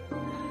them.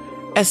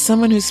 As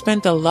someone who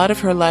spent a lot of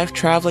her life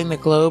traveling the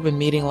globe and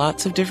meeting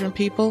lots of different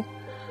people,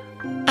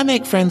 I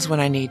make friends when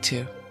I need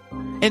to.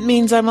 It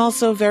means I'm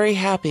also very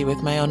happy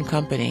with my own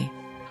company.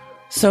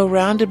 So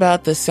round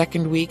about the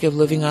second week of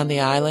living on the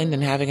island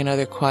and having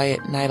another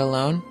quiet night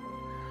alone,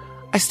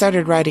 I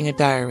started writing a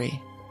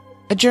diary,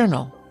 a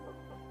journal,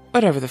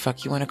 whatever the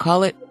fuck you want to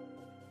call it,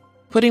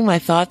 putting my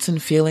thoughts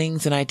and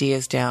feelings and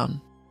ideas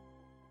down.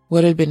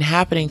 What had been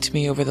happening to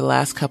me over the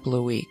last couple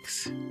of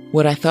weeks,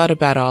 what I thought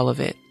about all of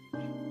it.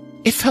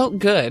 It felt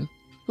good,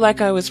 like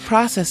I was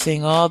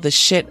processing all the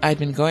shit I'd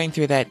been going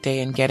through that day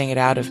and getting it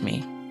out of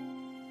me.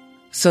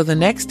 So the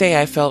next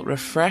day I felt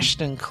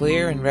refreshed and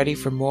clear and ready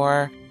for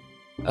more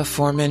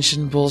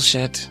aforementioned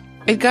bullshit.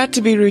 It got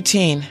to be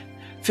routine,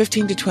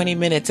 15 to 20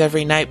 minutes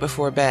every night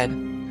before bed,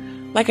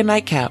 like a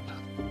nightcap.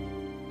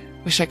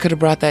 Wish I could have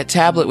brought that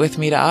tablet with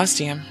me to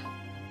Ostium.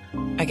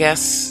 I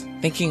guess,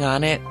 thinking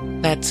on it,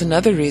 that's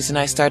another reason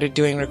I started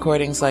doing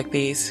recordings like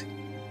these.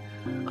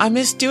 I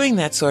miss doing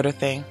that sort of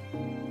thing.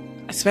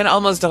 I spent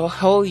almost a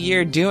whole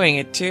year doing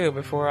it too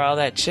before all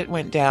that shit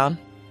went down.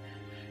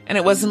 And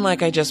it wasn't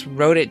like I just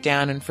wrote it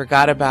down and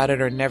forgot about it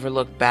or never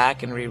looked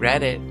back and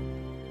reread it.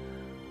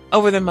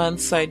 Over the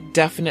months, I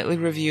definitely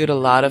reviewed a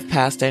lot of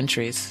past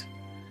entries.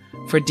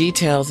 For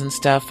details and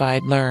stuff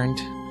I'd learned,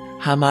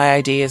 how my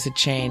ideas had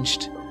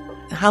changed,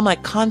 how my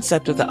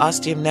concept of the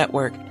Ostium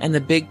network and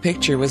the big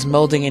picture was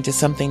molding into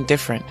something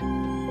different.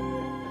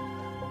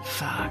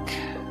 Fuck.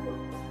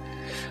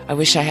 I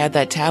wish I had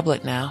that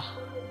tablet now.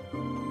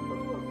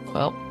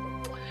 Well,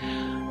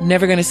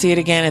 never gonna see it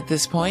again at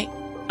this point.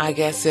 I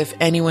guess if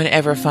anyone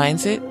ever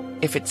finds it,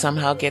 if it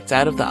somehow gets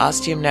out of the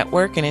Ostium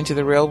network and into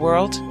the real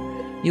world,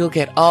 you'll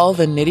get all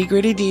the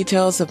nitty-gritty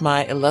details of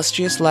my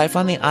illustrious life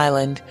on the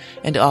island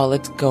and all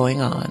its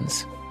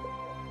going-ons.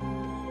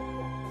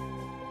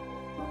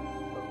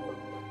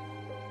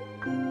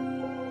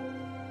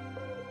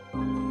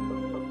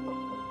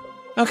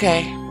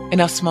 Okay,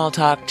 enough small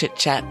talk,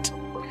 chit-chat.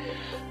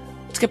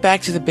 Let's get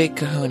back to the big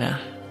kahuna.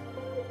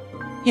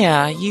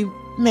 Yeah, you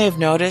may have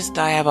noticed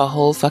I have a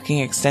whole fucking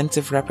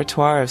extensive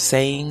repertoire of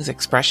sayings,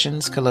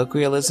 expressions,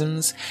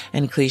 colloquialisms,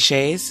 and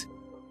cliches.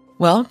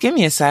 Well, give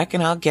me a sec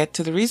and I'll get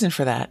to the reason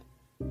for that.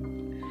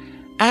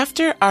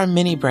 After our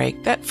mini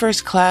break, that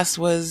first class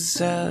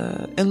was,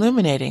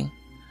 illuminating.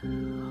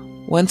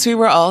 Once we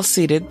were all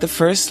seated, the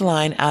first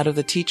line out of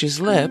the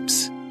teacher's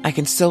lips, I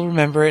can still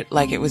remember it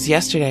like it was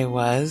yesterday,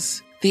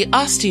 was, "The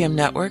Ostium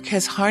network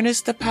has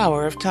harnessed the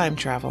power of time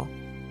travel."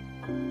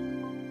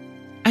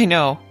 I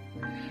know.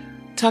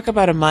 Talk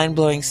about a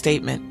mind-blowing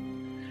statement.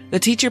 The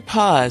teacher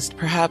paused,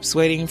 perhaps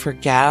waiting for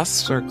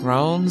gasps or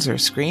groans or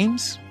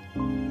screams.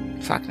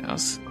 Fuck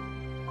knows.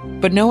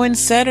 But no one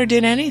said or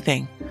did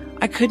anything.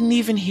 I couldn't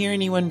even hear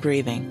anyone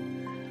breathing.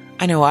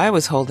 I know I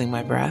was holding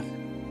my breath,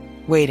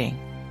 waiting.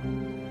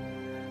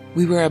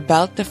 We were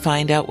about to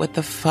find out what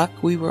the fuck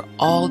we were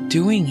all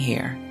doing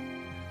here.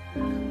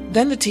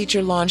 Then the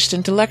teacher launched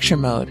into lecture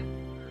mode.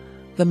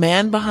 The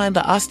man behind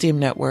the Ostium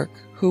network,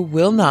 who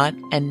will not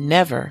and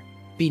never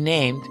be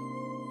named,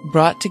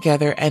 brought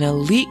together an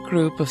elite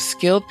group of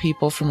skilled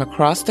people from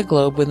across the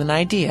globe with an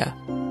idea.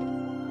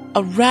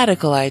 A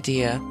radical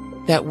idea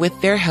that with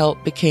their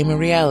help became a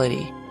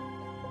reality.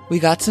 We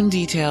got some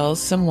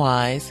details, some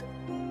whys,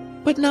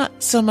 but not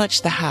so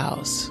much the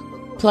hows.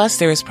 Plus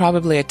there was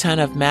probably a ton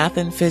of math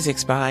and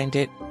physics behind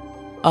it,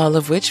 all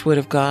of which would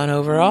have gone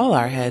over all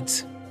our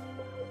heads.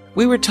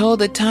 We were told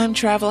that time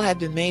travel had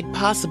been made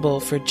possible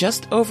for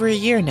just over a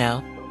year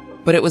now,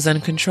 but it was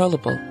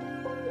uncontrollable.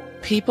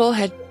 People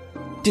had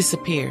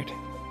disappeared,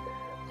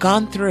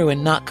 gone through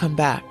and not come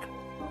back.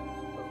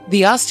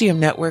 The Ostium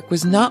network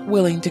was not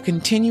willing to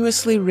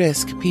continuously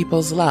risk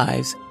people's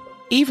lives,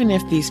 even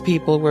if these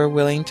people were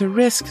willing to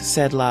risk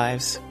said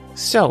lives.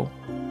 So,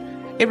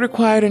 it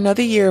required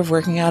another year of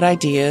working out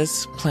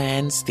ideas,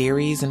 plans,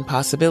 theories, and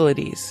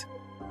possibilities.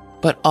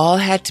 But all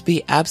had to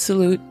be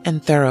absolute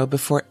and thorough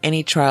before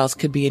any trials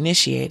could be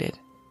initiated.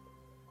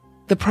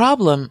 The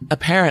problem,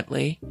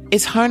 apparently,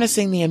 is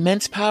harnessing the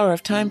immense power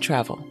of time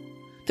travel.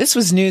 This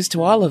was news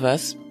to all of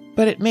us,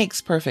 but it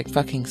makes perfect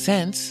fucking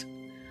sense.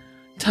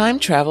 Time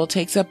travel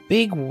takes a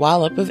big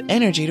wallop of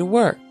energy to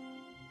work.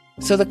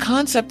 So the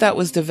concept that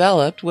was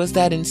developed was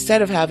that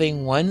instead of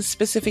having one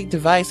specific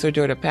device or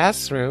door to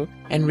pass through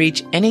and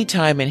reach any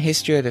time in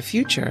history or the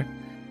future,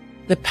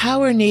 the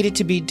power needed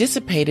to be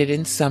dissipated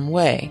in some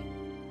way.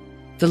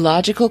 The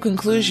logical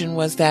conclusion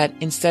was that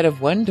instead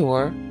of one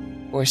door,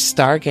 or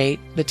Stargate,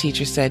 the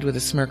teacher said with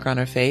a smirk on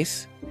her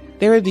face,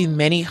 there would be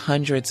many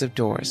hundreds of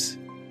doors.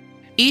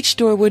 Each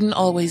door wouldn't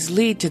always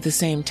lead to the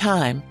same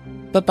time,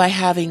 but by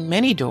having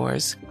many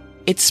doors,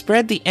 it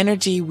spread the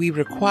energy we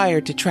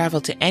required to travel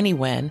to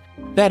anywhen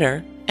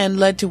better and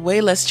led to way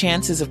less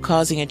chances of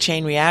causing a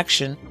chain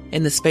reaction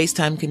in the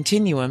space-time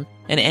continuum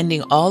and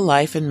ending all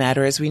life and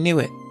matter as we knew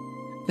it.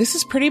 This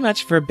is pretty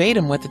much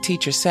verbatim what the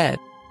teacher said.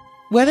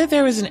 Whether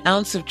there was an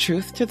ounce of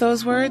truth to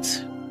those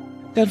words?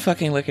 Don't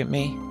fucking look at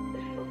me.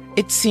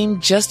 It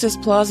seemed just as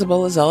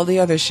plausible as all the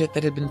other shit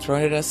that had been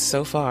thrown at us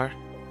so far.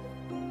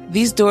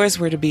 These doors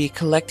were to be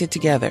collected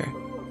together.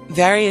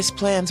 Various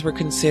plans were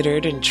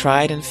considered and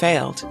tried and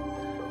failed.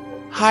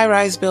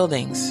 High-rise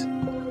buildings,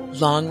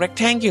 long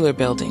rectangular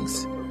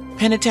buildings,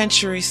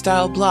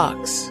 penitentiary-style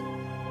blocks.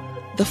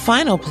 The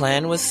final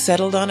plan was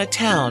settled on a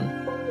town,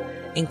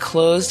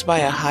 enclosed by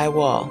a high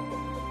wall.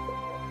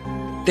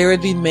 There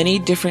would be many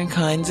different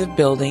kinds of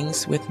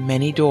buildings with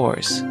many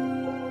doors.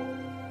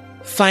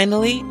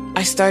 Finally,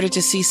 I started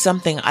to see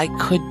something I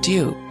could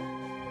do.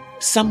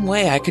 Some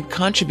way I could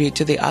contribute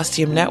to the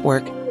Ostium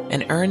network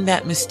and earn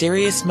that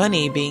mysterious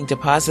money being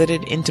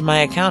deposited into my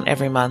account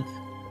every month.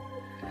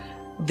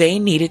 They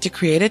needed to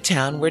create a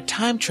town where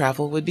time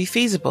travel would be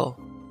feasible.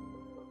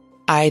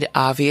 I'd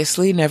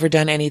obviously never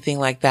done anything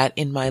like that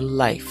in my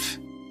life.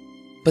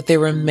 But there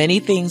were many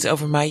things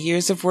over my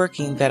years of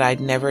working that I'd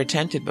never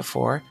attempted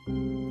before,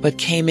 but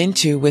came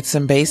into with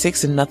some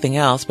basics and nothing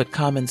else but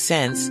common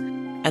sense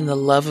and the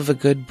love of a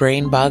good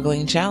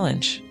brain-boggling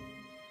challenge.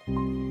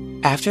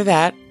 After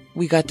that,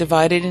 we got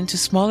divided into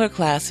smaller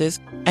classes,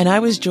 and I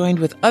was joined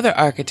with other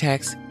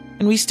architects,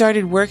 and we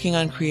started working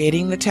on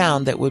creating the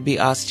town that would be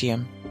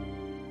Ostium.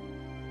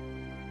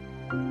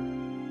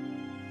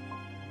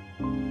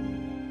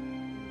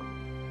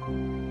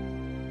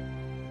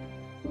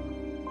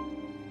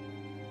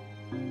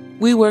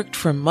 We worked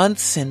for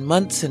months and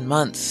months and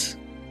months.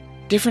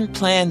 Different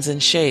plans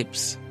and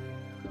shapes.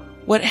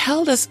 What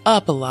held us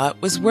up a lot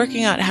was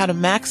working out how to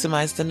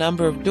maximize the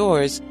number of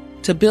doors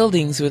to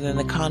buildings within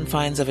the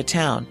confines of a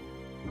town.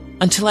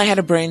 Until I had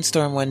a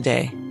brainstorm one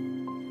day.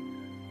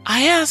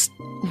 I asked,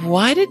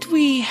 why did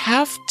we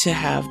have to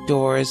have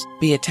doors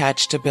be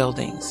attached to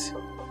buildings?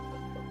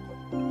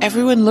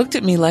 Everyone looked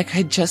at me like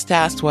I'd just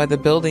asked why the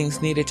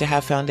buildings needed to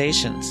have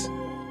foundations.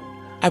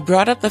 I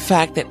brought up the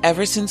fact that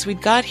ever since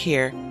we'd got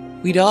here,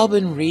 we'd all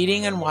been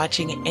reading and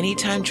watching any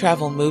time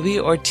travel movie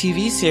or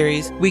TV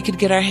series we could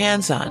get our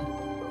hands on.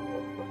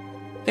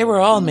 They were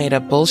all made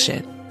up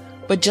bullshit,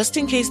 but just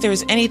in case there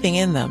was anything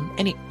in them,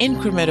 any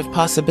increment of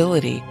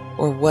possibility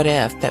or what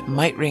if that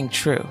might ring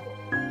true.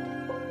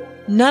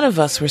 None of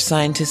us were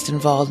scientists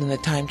involved in the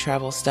time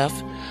travel stuff,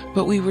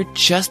 but we were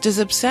just as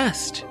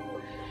obsessed.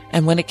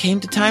 And when it came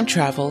to time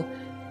travel,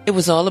 it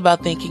was all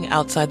about thinking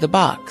outside the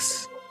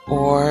box,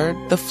 or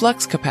the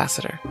flux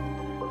capacitor.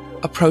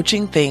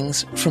 Approaching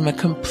things from a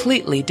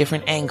completely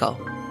different angle.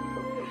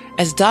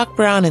 As Doc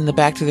Brown in the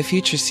Back to the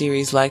Future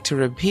series liked to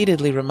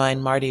repeatedly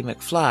remind Marty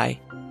McFly,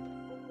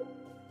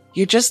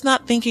 you're just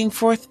not thinking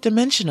fourth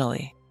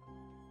dimensionally.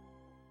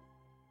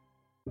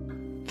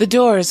 The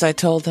doors, I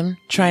told him,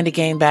 trying to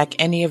gain back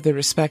any of the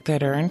respect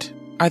I'd earned,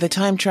 are the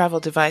time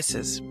travel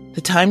devices.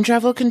 The time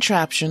travel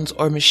contraptions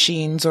or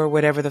machines or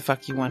whatever the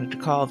fuck you wanted to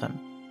call them.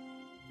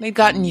 They'd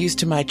gotten used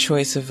to my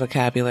choice of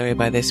vocabulary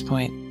by this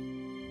point.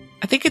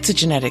 I think it's a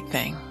genetic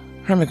thing,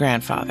 from my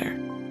grandfather.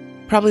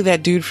 Probably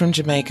that dude from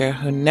Jamaica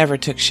who never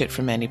took shit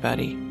from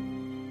anybody.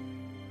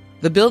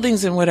 The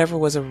buildings and whatever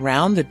was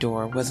around the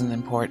door wasn't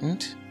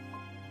important.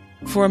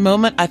 For a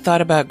moment, I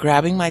thought about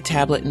grabbing my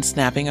tablet and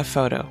snapping a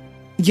photo.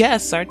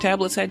 Yes, our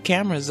tablets had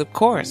cameras, of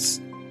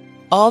course.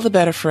 All the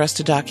better for us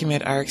to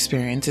document our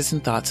experiences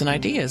and thoughts and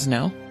ideas,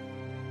 no?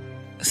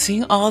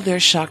 Seeing all their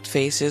shocked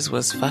faces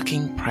was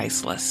fucking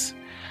priceless.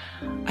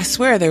 I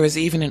swear there was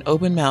even an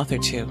open mouth or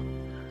two.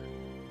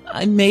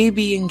 I may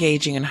be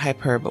engaging in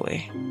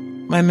hyperbole.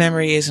 My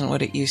memory isn't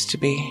what it used to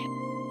be.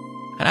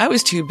 And I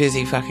was too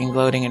busy fucking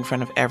gloating in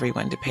front of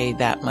everyone to pay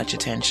that much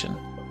attention.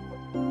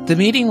 The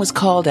meeting was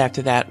called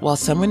after that while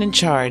someone in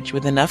charge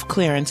with enough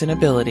clearance and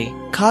ability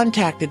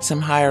contacted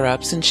some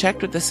higher-ups and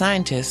checked with the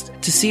scientist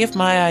to see if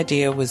my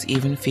idea was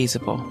even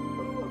feasible.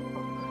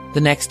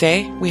 The next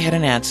day, we had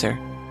an answer.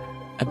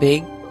 A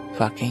big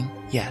fucking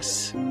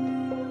yes.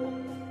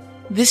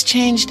 This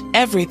changed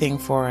everything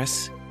for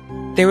us.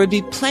 There would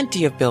be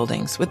plenty of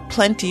buildings with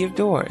plenty of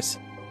doors.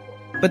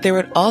 But there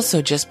would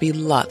also just be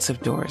lots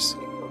of doors.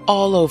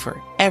 All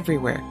over,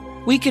 everywhere.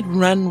 We could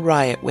run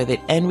riot with it,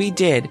 and we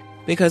did,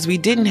 because we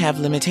didn't have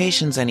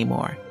limitations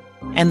anymore.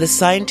 And the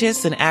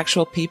scientists and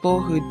actual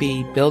people who'd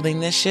be building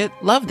this shit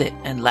loved it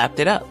and lapped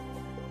it up.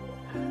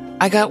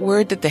 I got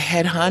word that the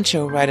head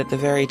honcho right at the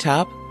very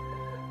top,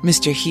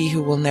 Mr. He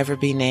Who Will Never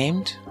Be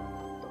Named,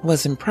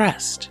 was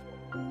impressed.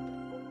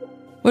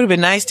 Would have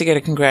been nice to get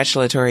a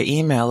congratulatory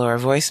email or a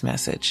voice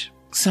message.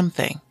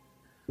 Something.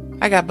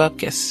 I got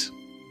bupkis.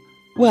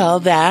 Well,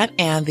 that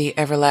and the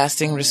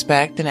everlasting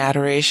respect and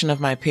adoration of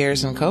my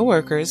peers and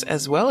coworkers,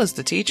 as well as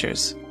the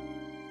teachers.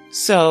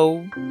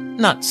 So,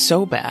 not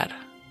so bad.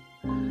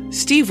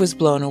 Steve was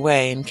blown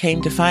away and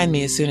came to find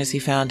me as soon as he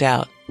found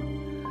out.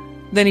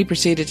 Then he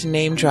proceeded to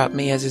name-drop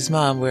me as his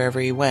mom wherever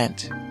he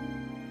went.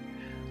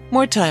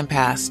 More time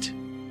passed.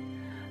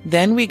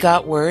 Then we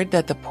got word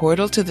that the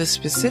portal to the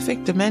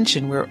specific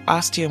dimension where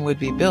Ostium would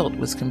be built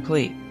was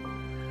complete.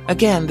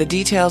 Again, the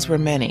details were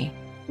many.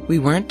 We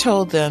weren't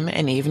told them,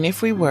 and even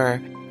if we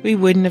were, we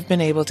wouldn't have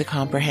been able to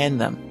comprehend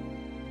them.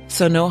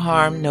 So no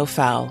harm, no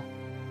foul.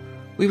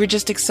 We were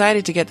just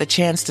excited to get the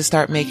chance to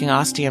start making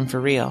ostium for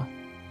real.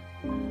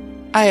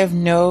 I have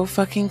no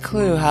fucking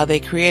clue how they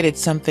created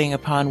something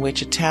upon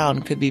which a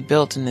town could be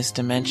built in this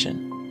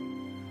dimension.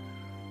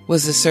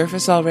 Was the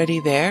surface already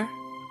there?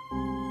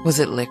 Was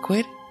it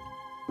liquid?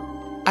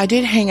 I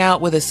did hang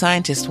out with a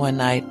scientist one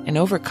night, and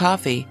over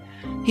coffee,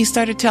 he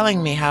started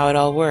telling me how it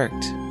all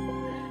worked.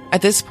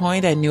 At this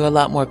point, I knew a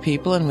lot more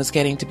people and was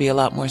getting to be a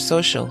lot more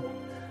social.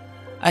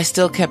 I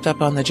still kept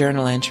up on the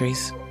journal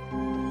entries.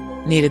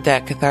 Needed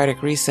that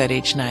cathartic reset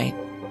each night.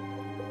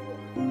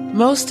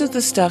 Most of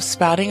the stuff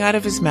spouting out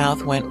of his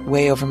mouth went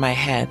way over my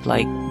head,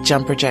 like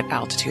jumper jet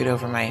altitude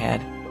over my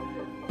head.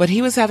 But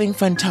he was having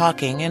fun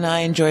talking, and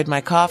I enjoyed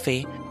my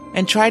coffee,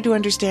 and tried to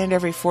understand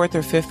every fourth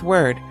or fifth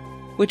word,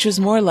 which was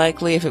more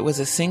likely if it was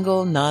a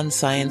single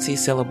non-science-y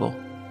syllable.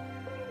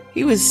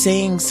 He was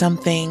saying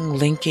something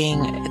linking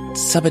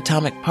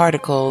subatomic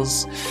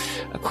particles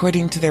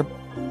according to their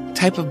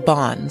type of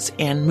bonds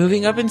and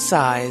moving up in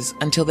size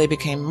until they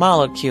became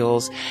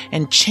molecules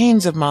and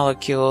chains of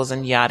molecules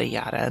and yada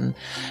yada.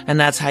 And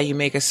that's how you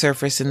make a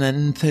surface in the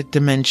nth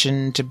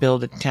dimension to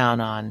build a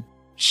town on.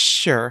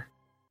 Sure.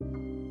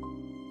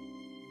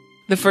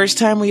 The first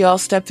time we all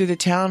stepped through the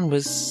town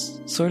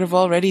was sort of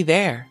already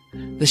there.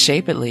 The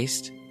shape, at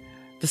least.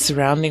 The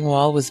surrounding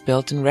wall was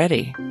built and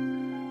ready.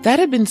 That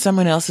had been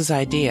someone else's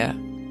idea.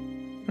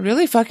 A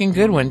really fucking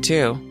good one,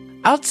 too.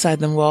 Outside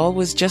the wall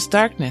was just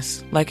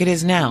darkness, like it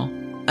is now,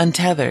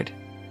 untethered.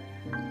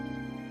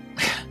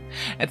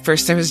 At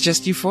first there was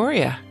just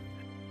euphoria.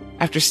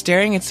 After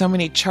staring at so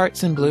many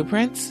charts and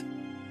blueprints,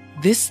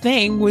 this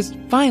thing was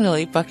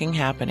finally fucking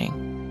happening.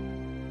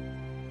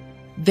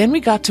 Then we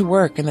got to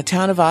work, and the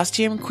town of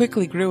Ostium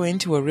quickly grew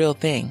into a real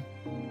thing.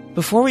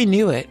 Before we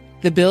knew it,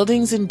 the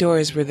buildings and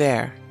doors were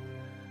there.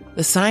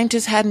 The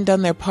scientists hadn't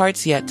done their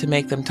parts yet to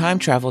make them time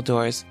travel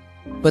doors,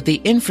 but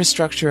the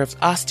infrastructure of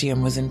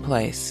Ostium was in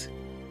place.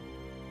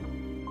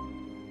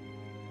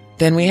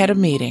 Then we had a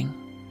meeting.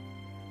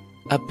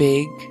 A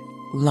big,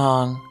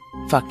 long,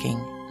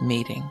 fucking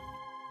meeting.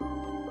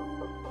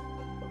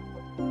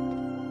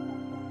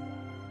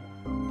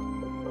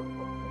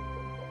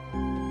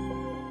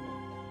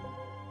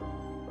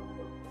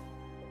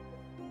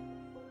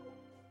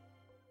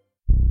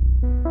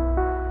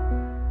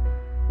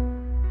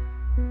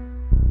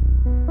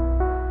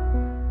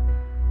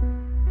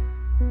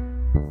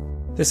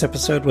 This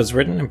episode was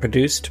written and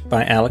produced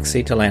by Alex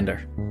C.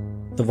 Talander.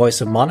 The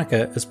voice of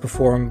Monica is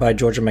performed by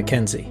Georgia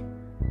McKenzie.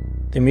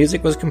 The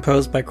music was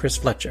composed by Chris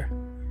Fletcher.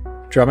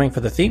 Drumming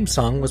for the theme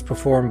song was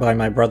performed by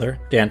my brother,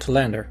 Dan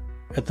Talander,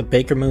 at the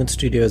Baker Moon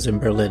Studios in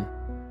Berlin.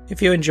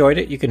 If you enjoyed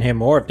it, you can hear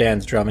more of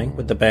Dan's drumming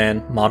with the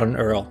band Modern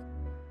Earl.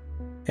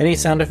 Any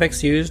sound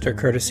effects used are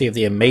courtesy of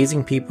the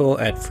amazing people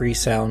at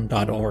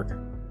freesound.org.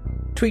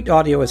 Tweaked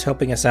Audio is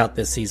helping us out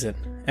this season,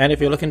 and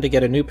if you're looking to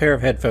get a new pair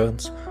of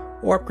headphones,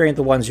 or upgrade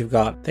the ones you've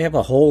got, they have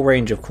a whole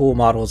range of cool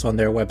models on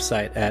their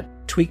website at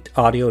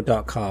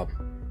tweakedaudio.com.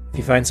 If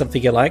you find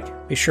something you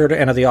like, be sure to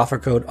enter the offer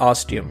code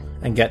OSTIUM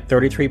and get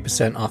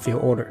 33% off your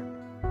order,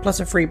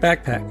 plus a free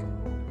backpack.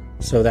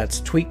 So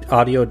that's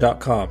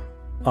tweakedaudio.com,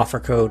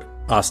 offer code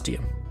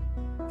OSTIUM.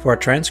 For a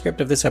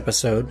transcript of this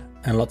episode,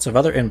 and lots of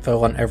other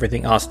info on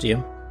everything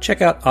Ostium,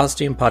 check out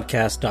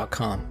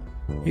ostiumpodcast.com.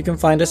 You can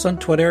find us on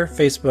Twitter,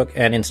 Facebook,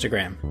 and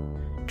Instagram.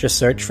 Just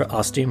search for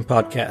Ostium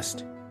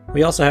Podcast.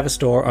 We also have a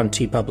store on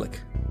TeePublic.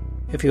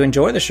 If you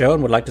enjoy the show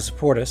and would like to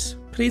support us,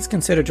 please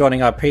consider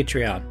joining our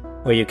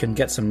Patreon, where you can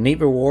get some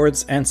neat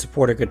rewards and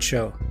support a good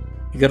show.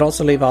 You can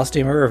also leave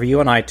Ostium a review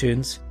on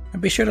iTunes,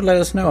 and be sure to let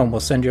us know and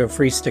we'll send you a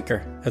free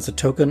sticker as a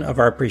token of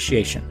our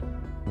appreciation.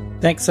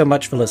 Thanks so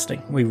much for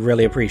listening. We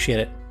really appreciate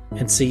it.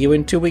 And see you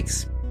in 2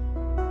 weeks.